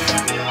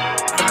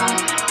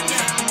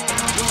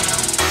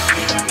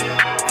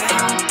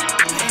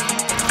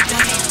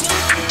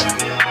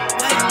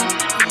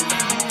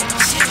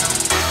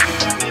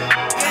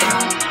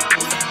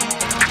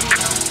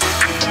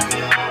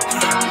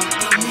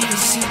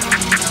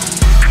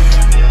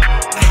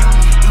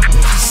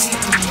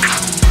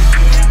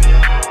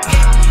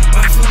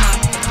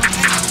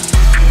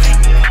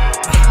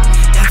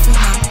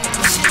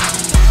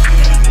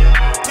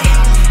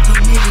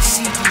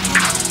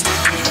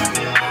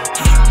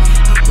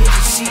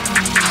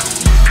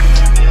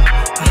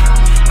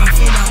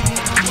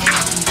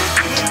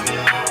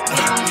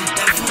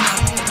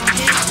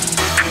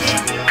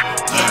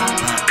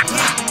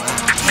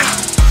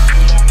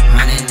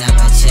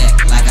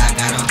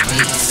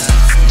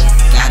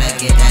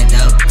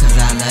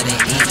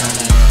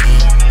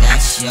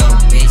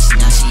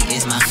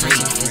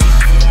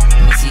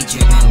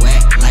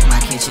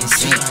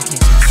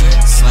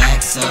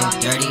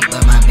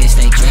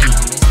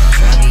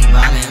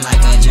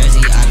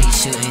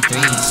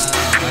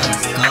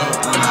 Gold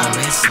on my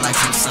wrist like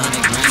some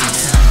Sonic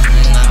rings.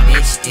 My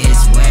bitch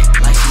is wet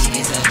like she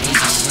is a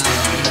beach.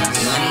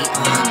 Money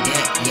on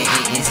deck, yeah,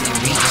 it isn't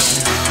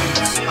reach.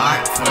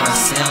 Art for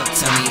sale,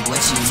 tell me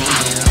what you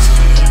need.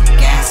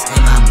 Gas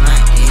in my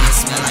blunt, and it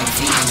smell like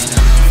feet.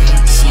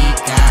 She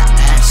got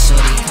ass,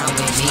 shorty, come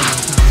with me.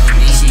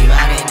 She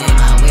riding in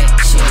my whip,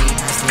 shorty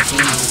has the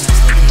keys.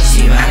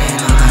 She riding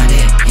on my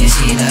dick, and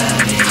she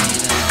love it.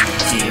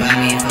 She ride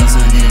me for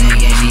something that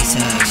gave me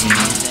suction.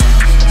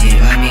 She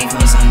ride me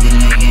for something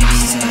that gave me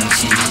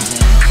suction.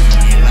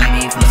 She ride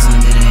me for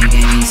something that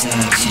gave me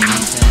suction.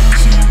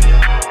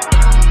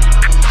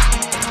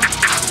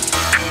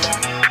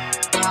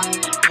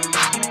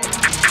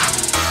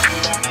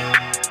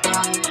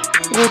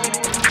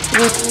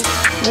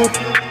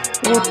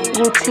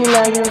 Gucci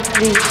Lion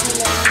 3.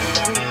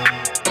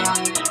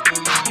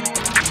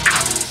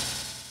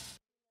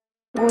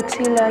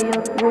 Gucci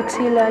Lion 3.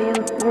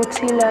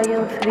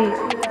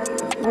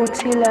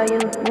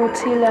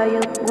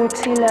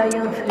 Gucci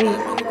Lion 3.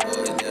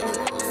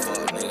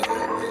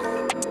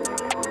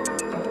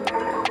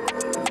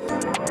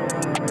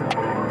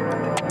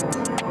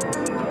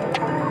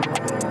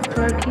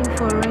 Twerking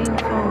for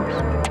rainfalls.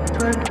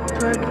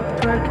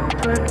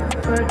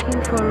 Twerking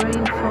for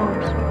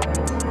rainfalls.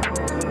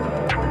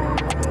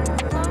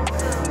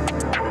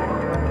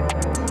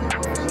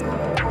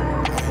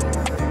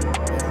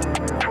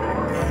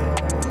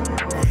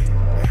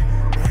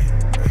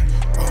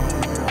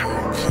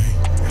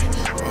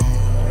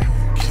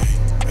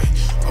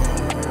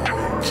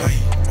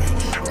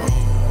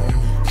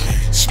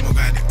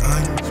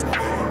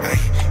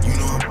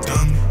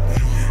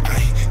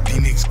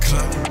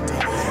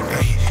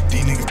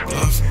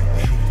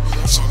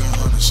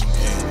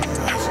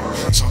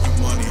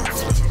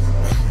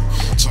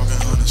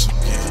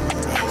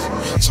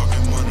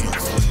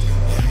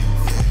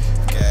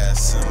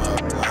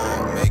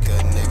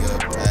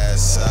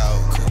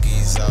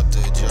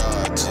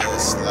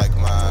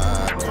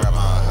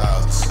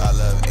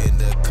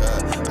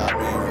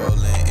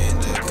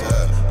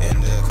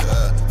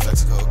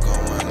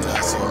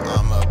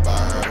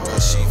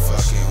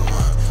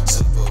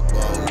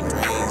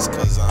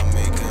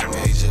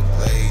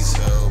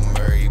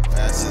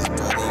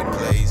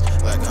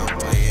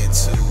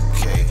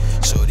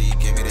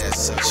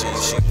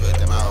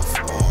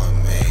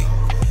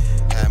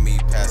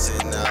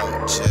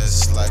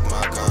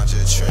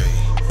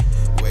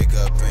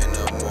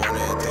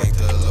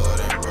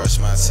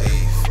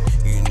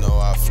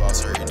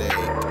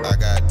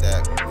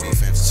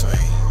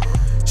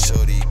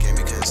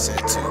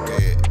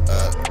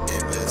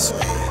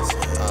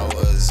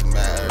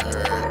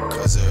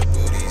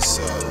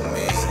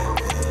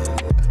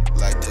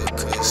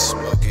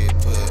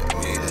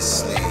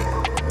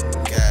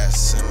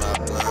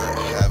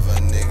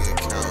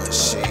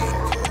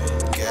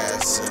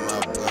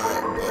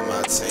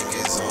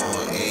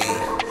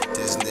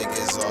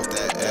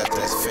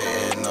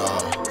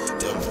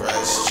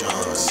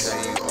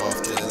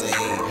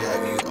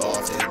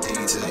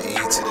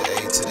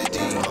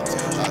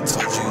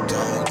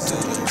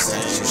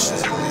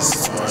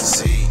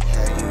 Marcy,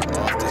 have you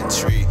off the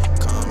tree?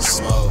 Come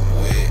smoke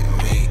with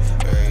me.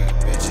 Every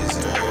bitches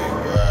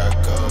everywhere I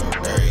go,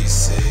 every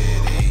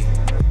city.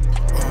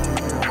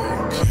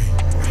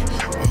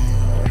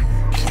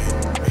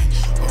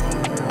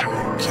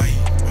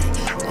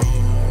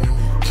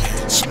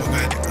 Smoke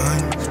out the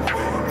onions,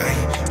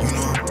 ayy, you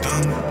know I'm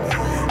done.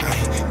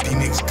 Ayy, these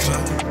niggas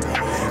clubbing,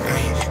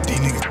 ayy,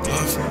 these niggas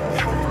bluffing.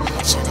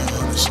 Talking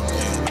hundreds, I'm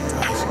getting,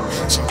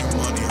 talking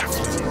money, I'm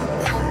flipping.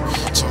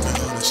 Talking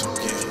hundreds, I'm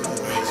getting,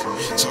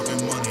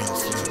 talking money, I'm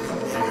flipping.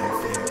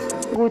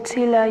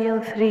 Gucci Lion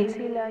 3.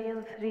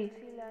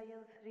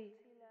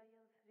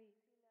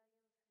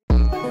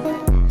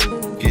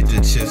 Get the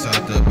chips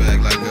out the bag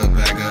like a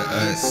bag of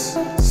us.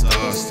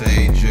 Stars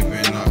stay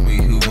dripping off me,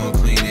 who gon'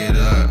 clean it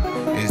up?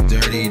 It's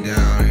dirty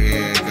down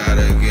here,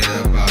 gotta get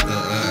up out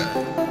the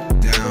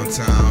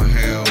downtown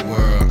hell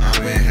world.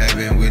 I'm in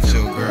heaven with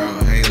your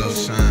girl, halo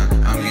shine.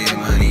 I'm getting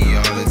money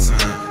all the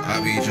time. I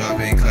be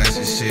dropping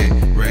classic shit,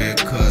 red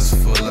cups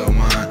full of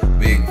wine,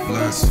 big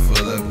blunts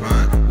full of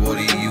pine.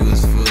 Woody, you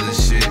is full of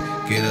shit.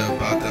 Get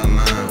up out the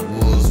line,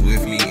 wolves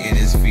with me in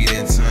his feet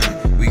in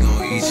time. We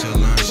gon' eat your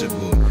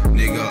lunchable,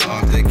 nigga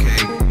off the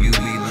cake. You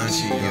be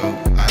lunching, yo.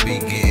 I be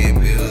getting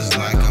bills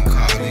like I'm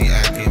Cosby,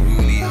 acting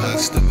really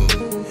Huxtable.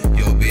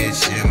 Yo,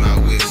 bitch in my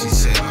whip, she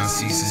said my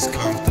seats is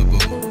comfortable.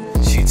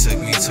 She took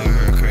me to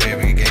her crib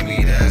and gave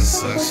me that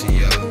suction,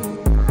 yo.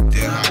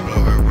 Then I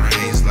blow her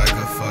brains like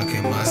a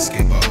fucking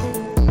musket ball.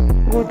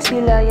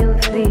 Gucci Lion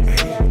 3.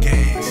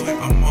 Games,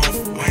 I'm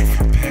off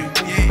white pack,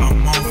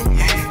 I'm off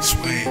white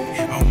swag,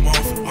 I'm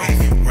off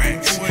white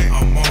racks,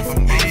 I'm off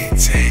white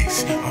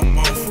tags, I'm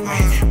off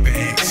white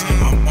bags,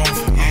 I'm off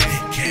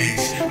white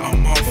cakes,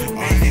 I'm off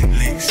white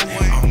licks,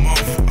 I'm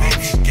off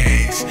white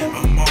games,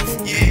 I'm off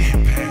white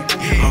pack,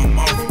 I'm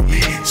off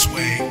white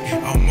swag,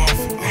 I'm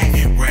off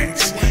white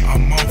racks,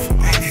 I'm off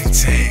white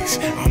tags,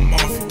 I'm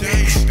off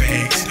white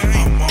bags,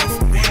 I'm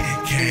off white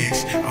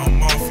cakes,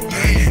 I'm off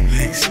white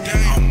licks,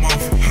 I'm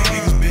off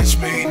niggas bitch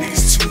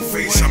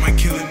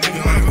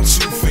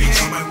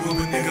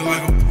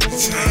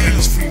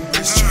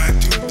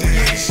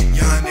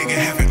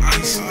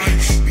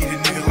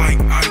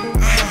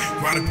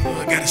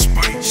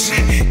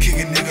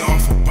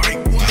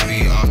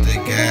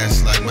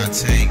my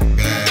tank.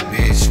 Bad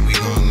bitch, we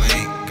gon'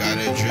 link. Got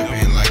her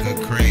drippin' like a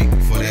crank.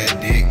 For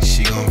that dick,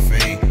 she gon'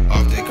 faint.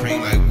 Off that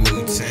crank like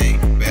Wu-Tang.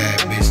 Bad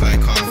bitch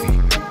like coffee.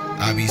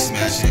 I be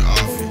smashing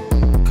often.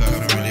 Cut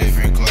from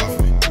different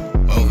clothing.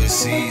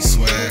 Overseas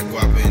swag,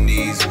 guapin'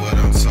 these what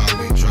I'm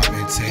talking.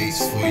 Dropping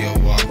tapes for your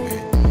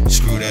Walkman.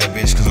 Screw that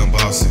bitch cause I'm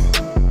bossin'.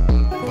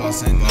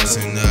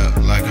 Bossin' up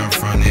like I'm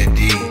from that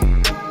D.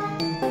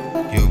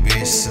 Your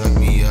bitch suck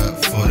me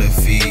up for the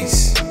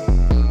fees.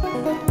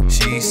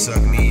 She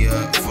suck me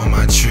up for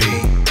my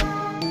tree.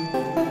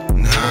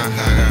 Nah, I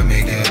gotta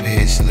make that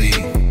bitch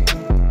leave.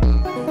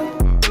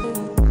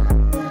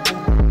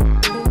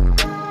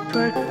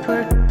 Twerk,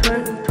 twerk,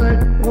 twerk,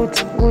 twerk,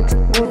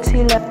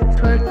 Godzilla,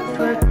 twerk,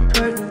 twerk,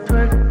 twerk,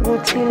 twerk,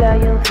 Godzilla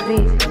yung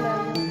 3.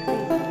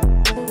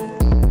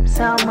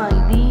 Sound my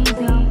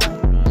baby.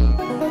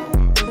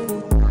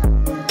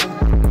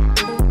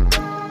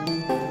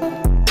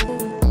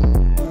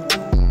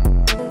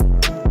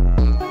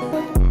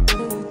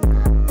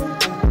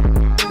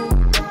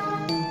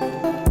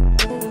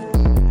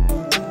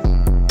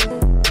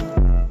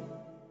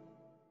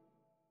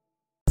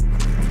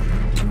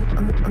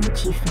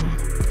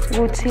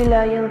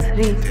 Godzilla yung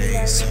 3.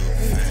 They so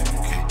fat,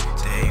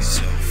 they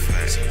so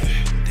fat,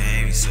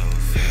 they so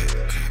fat,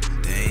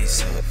 they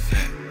so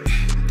fat,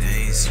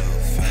 they so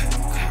fat,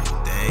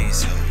 they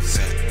so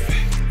fat,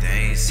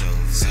 they so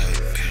fat,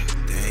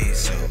 they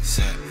so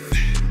fat,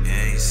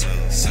 they so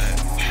fat,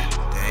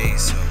 they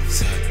so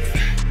fat,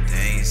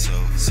 they so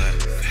fat,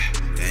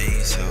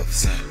 they so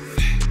fat,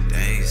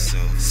 they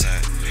so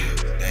fat,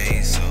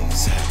 they so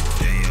fat,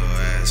 they your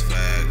ass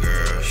fat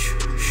girl.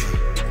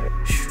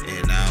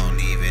 And I don't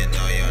even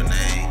know your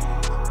name.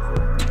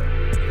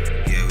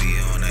 Yeah, we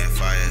on that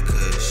fire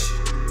kush.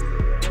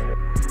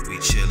 We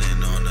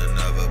chillin' on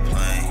another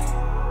plane.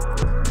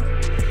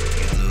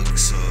 You look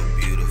so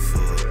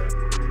beautiful.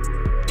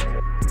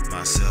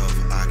 Myself,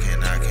 I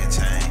cannot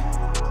contain.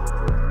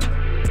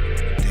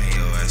 Damn,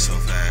 your ass so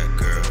fat,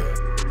 girl.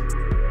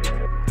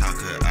 How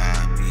could I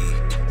be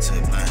to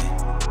blame?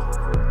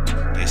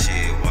 That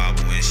shit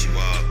wobble when she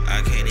walk.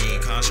 I can't even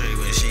concentrate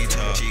when she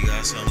talk. She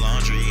got some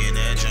laundry in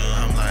that junk.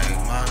 I'm like,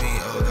 mommy,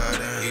 oh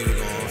goddamn, you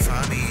gon'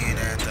 find me in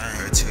that thing.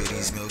 Her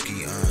titties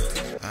milky,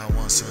 I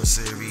want some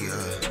cereal.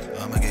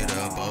 I'ma get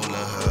a bowl of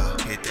her.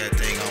 Hit that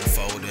thing, I'm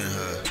folding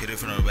her. Hit it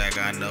from the back,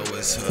 I know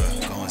it's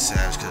her. Going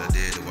savage cause I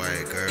did the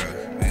white girl.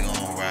 We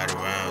gon' ride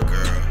around,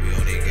 girl. We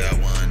only got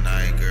one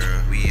night,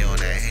 girl. We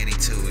on that Henny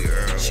till we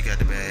earl. She got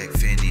the bag,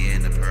 Fendi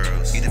and the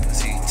pearls. Eat the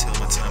pussy till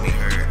my tummy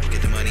hurt.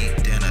 Get the money,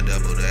 then I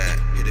double that.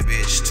 Hit a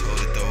bitch, told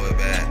her throw it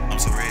back. I'm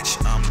so rich,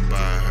 I'ma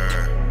buy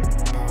her.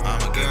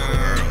 I'ma give her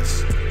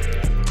girls.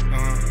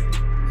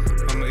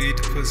 I'ma eat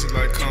the pussy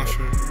like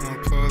country.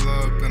 I'ma pull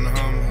up in the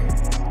Hummer.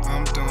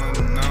 I'm doing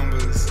the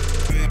numbers.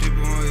 Pretty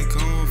boy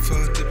gon'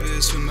 fuck the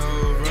bitch with no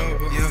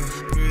rubber. Yeah,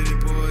 pretty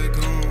boy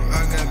gon'.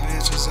 I got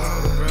bitches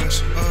all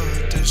Russia.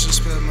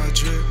 Disrespect my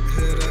drip.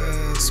 Hit her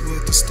ass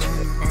with the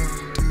stunner.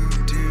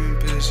 Damn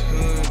bitch,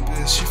 hood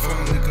bitch. She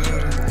from the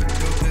gutter.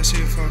 Yo bitch,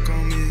 she fuck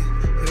on me.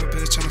 Yo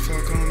bitch tryna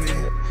fuck on me.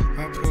 I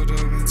pulled up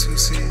in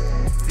 2C.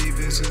 These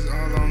bitches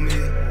all on me.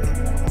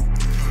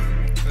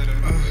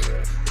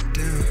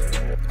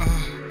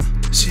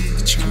 She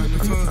tryna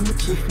fuck.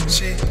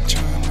 She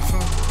tryna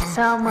fuck.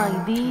 Sound my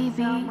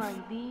baby.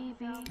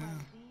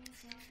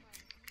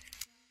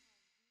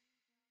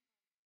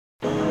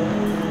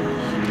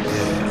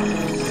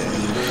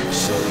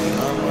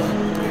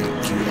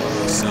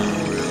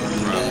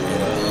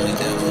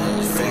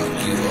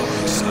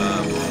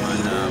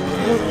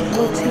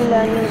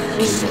 Godzilla yung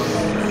 3.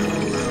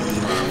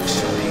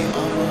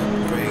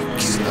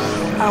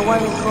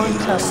 Awal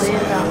KUNCH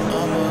SOSA.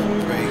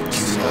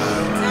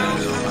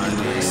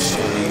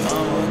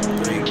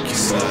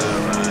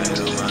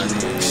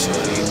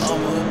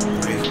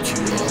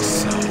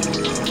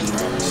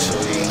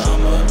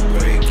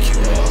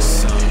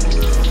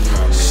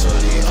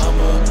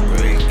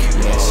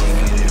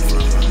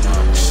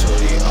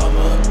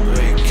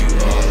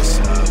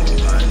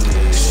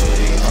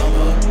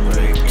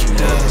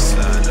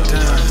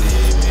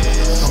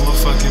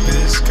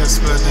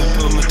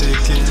 Put my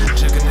dick in,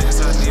 chicken niggas,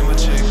 I need my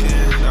chicken.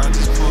 I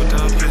just pulled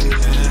up in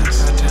the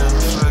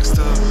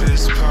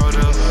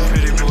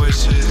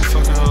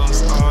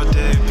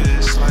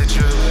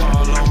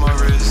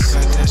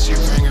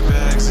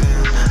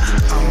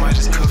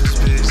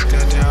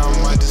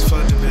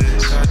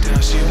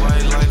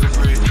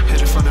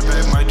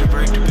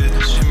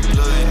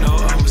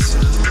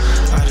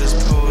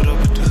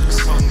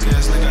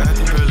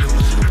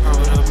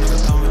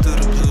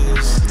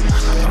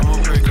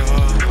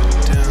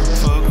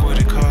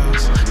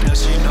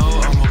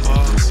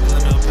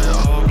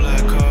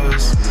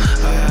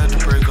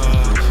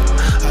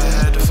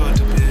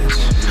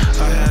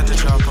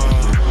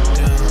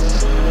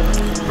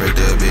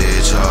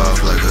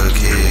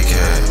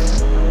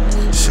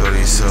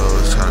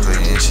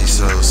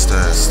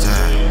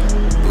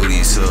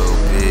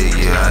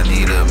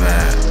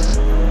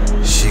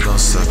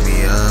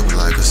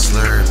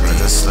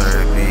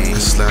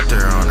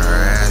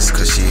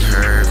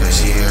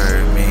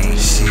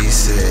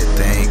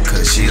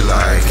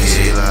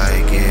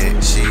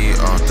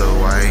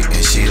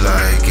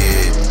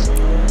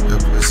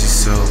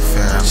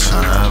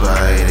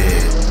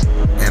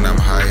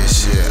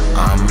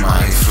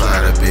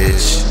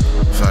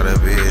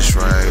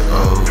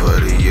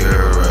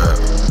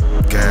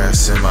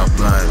in my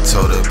blunt,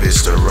 told a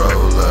bitch to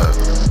roll up.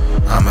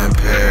 I'm in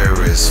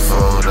Paris,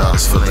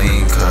 $4 for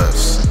lean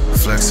cups.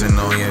 Flexing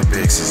on your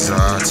big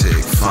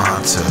exotic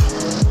Fanta.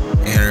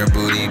 In her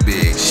booty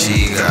big,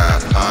 she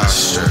got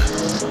posture.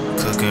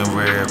 Cooking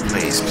rare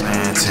plates,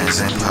 plantains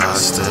and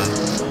pasta.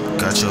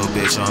 Got your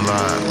bitch on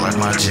lock like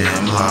my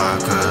gym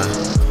locker.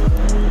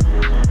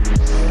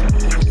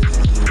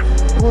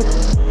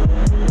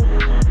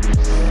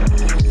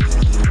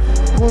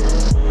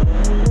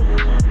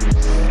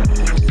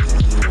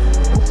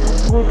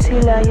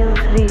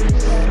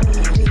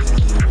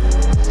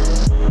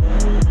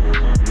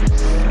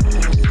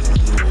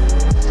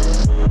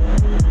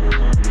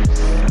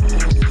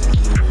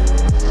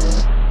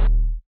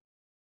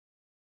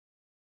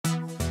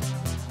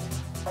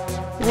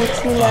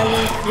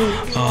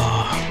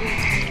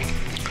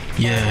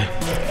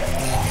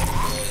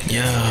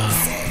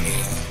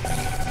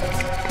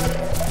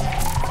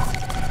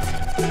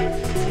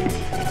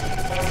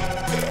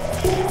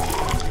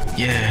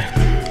 Yeah.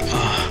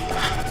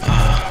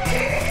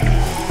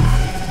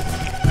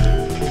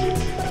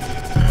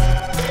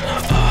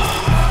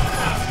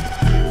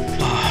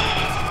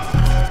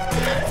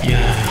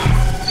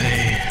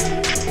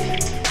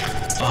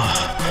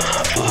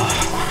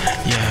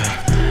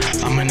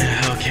 I'm in the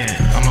Hellcat,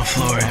 I'm a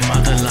Florida. I'm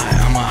out the lot,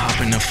 I'ma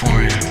hop in the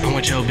foreign. I'm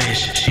with your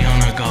bitch, she on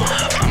the go.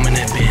 I'm in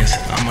that Benz,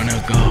 I'm on the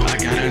go. I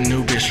got a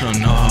new bitch from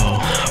NoHo.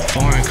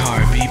 Foreign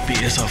car,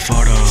 BP, it's a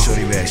photo.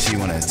 Shorty back, she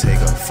wanna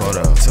take a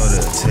photo. Told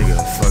her to take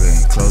her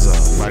fucking clothes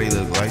off. Body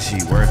look like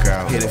she work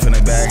out. Hit it from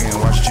the back and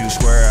watch you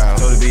square out.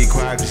 Told her to be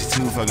quiet cause she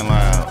too fucking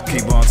loud.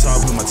 Keep on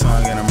talk, put my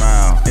tongue in her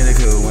mouth. In the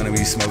cool when it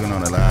be smoking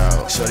on the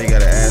loud. Shorty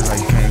got an ass like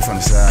you came from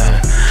the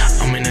side.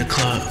 I'm in the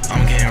club,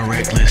 I'm getting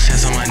reckless.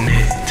 Test on my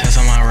neck, test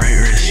on my right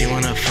wrist. She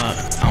wanna fuck,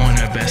 I want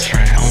her best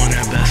friend. I want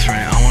her best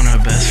friend, I want her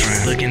best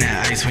friend. Looking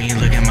at ice when you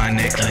look at my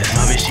necklace.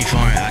 My bitch, she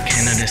foreign, I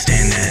can't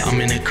understand that. I'm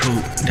in the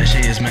coupe, that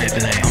shit is mad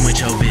black. I'm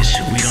with your bitch,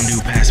 we don't do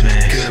pass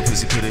bags. Kill the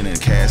pussy, put it in a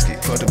casket.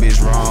 Fuck the bitch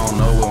wrong,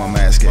 know where my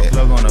mask at.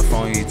 Plug on the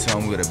phone, you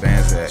tell me where the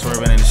band's at.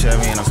 Swerving in the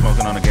Chevy and I'm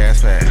smoking on the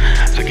gas pack.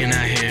 I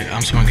cannot hear,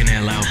 I'm smoking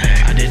that loud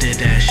pack. I did the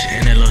dash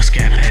and that little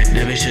scat pack.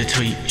 That bitch a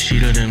tweet, she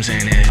do them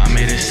saying that. I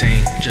made her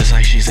sing, just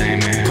like she saying,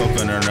 man. Coke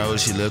in her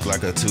nose, she look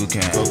like a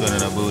toucan. Coke in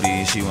her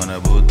booty, she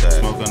wanna boot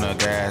that. Smoke on her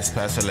gas,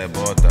 pass her that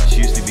bota.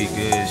 She used to be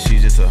good, she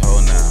just a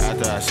hoe now.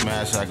 After I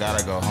smash, I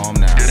gotta go home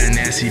now. Got a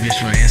nasty bitch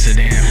from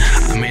Amsterdam.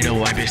 I made a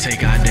white bitch take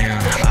God down.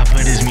 I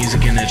put his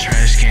music in the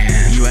trash can.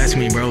 You ask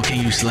me, bro, can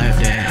you slap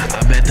that?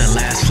 I bet the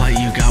last flight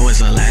you got was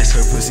the last.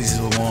 Her pussy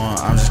so warm,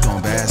 I'm just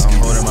gon' bask. I'm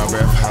holding my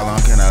breath, how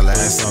long can I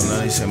last? I'm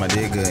nutty, said my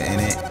dick good in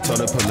it. Told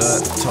her pull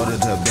up, told her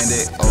to bend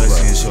it over.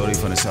 Seeing shorty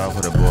from the south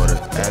of the border.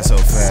 Ass so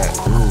fat,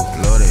 ooh,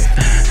 loaded.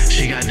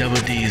 She got double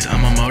D's,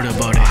 I'm a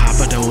motorboat. I hop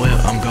out the whip,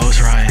 I'm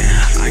ghost riding.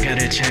 I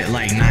got a check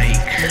like Nike.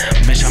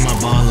 Bitch, I'm a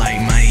ball like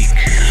Mike.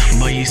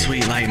 Boy, you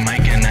sweet like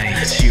Mike and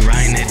Ike. She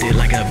riding that dick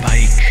like a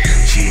bike.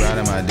 She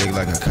riding my dick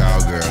like a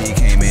cowgirl. She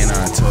came in,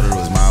 I told her it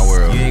was my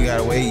world. You ain't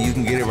gotta wait, you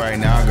can get it right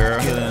now, girl.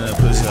 Killing the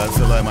pussy, I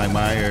feel like Mike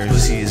Myers.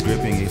 Pussy is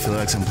gripping, you feel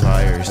like some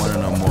pliers.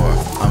 Wanna know more,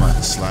 I'm a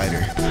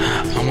slider.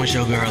 I'm with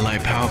your girl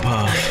like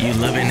Powerpuff. You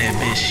loving that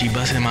bitch, she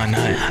busting my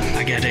nut.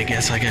 I got that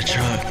gas like a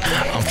truck.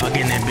 I'm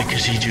fucking that bitch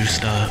cause she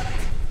juiced up.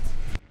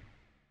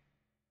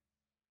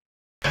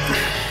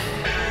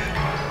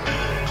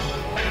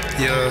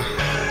 Yeah.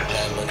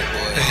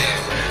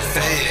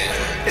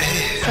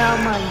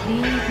 Sama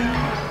Bibi.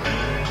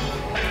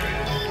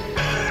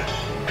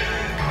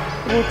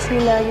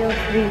 Utila, you're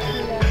free.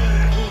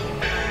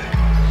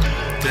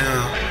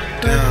 Down.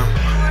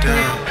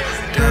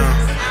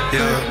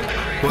 Yeah.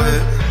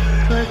 What?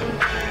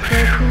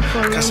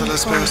 Castle of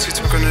spells, she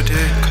took on a dick.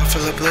 Cough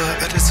full of blood,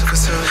 I just took a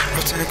sip.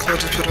 Rotating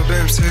clothes, just put up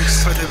M6.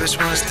 Fuck that bitch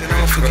once, then I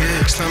won't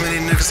forget. Slamming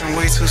these niggas, I'm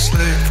way too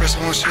slick. First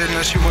I want shit,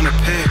 now she wanna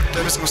pick.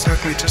 That bitch gon'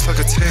 suck me just like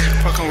a tick.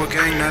 Fuckin' with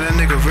gang, now that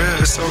nigga real.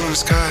 It's soul in the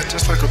sky,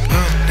 just like a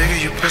blunt. Nigga,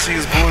 you pussy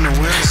is born to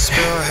win.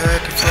 Spell I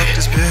had to fuck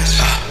this bitch.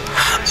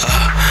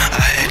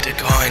 I had to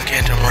go and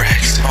get them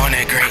racks. On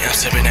that green, I'm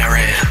sipping that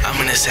red. I'm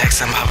in the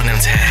sex, I'm popping them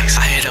tags.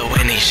 I hit a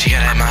Whitney, she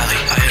got that Molly.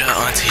 I hit her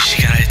auntie,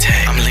 she got that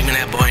tag. I'm leaving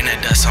that boy in that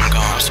dust, I'm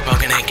gone. I'm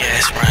smoking that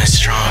gas, running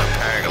strong.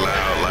 Pack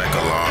loud like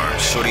alarms.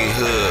 Shorty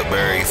hood,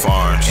 Berry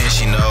Farms. And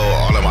she know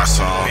all of my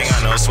songs. Ain't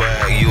got no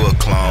swag, you a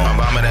clone. I'm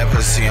bombing that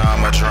pussy on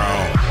my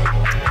drone.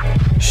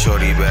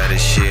 Shorty bad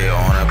as shit,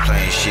 on a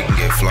plane she can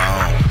get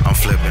flown. I'm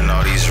flipping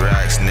all these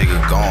racks, nigga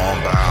gon'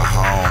 buy a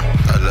home.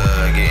 I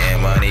love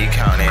getting money,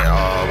 count it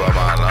all by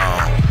my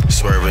loan.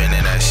 Swerving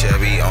in that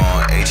Chevy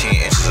on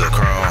 18 inches of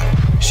chrome.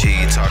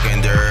 She talking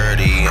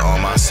dirty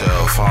on my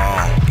cell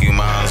phone. You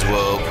might as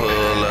well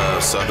pull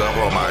up, suck up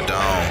on my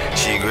dome.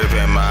 She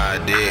gripping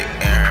my dick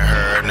and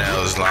her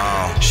nails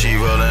long. She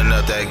rolling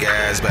up that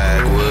gas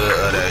backwood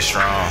of that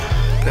strong.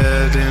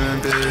 Bad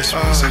demon bitch, with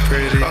some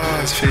pretty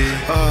ass feet.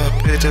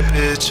 Pick the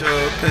bitch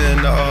up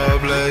in the all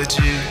black G.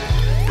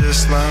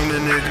 Just slime the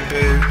nigga,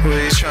 baby, what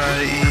you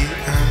tryna eat?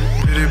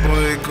 Pretty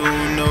boy,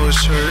 goon, no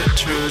shirt,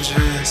 true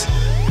jeans.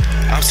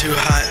 I'm too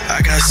hot, I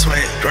got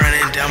sweat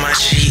running down my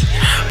sheet.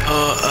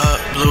 Pull up,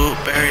 blue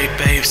Burberry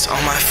babes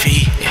on my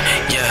feet.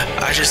 Yeah,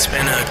 I just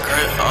spent a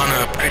grip on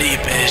a pretty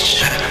bitch.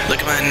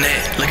 Look at my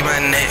neck, look at my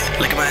neck,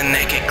 look at my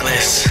naked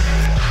gliss.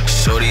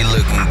 Shorty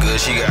looking good,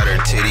 she got her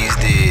titties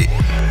did.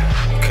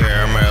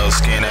 Caramel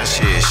skin, that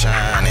shit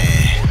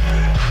shining.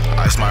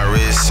 Ice my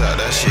wrist out,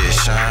 that shit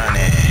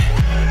shining.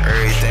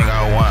 Everything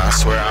I want, I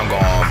swear I'm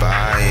gon'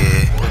 buy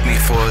it. Book me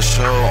for a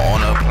show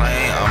on a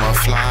plane, I'ma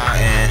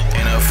fly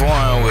in a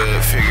foreign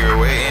whip, figure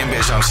weighting,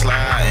 bitch, I'm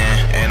sliding.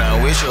 And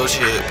I'm with your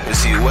chip,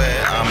 pussy wet,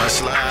 I'ma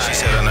slide. She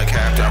said I'm the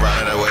captain,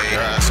 riding away,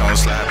 her ass on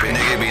slapping.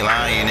 Niggas be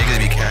lying, niggas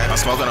be capping. I'm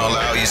smoking on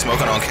loud, you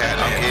smoking on cat.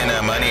 I'm getting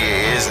that money,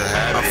 it is a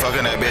habit. I'm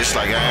fucking that bitch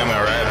like I am a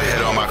rabbit.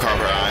 Hit on my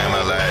carpet, I am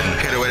Aladdin.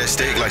 Hit her with a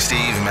stick like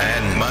Steve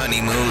Madden.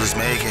 Money moves,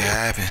 make it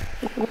happen.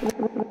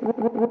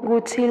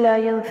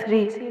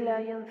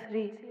 Lion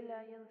 3.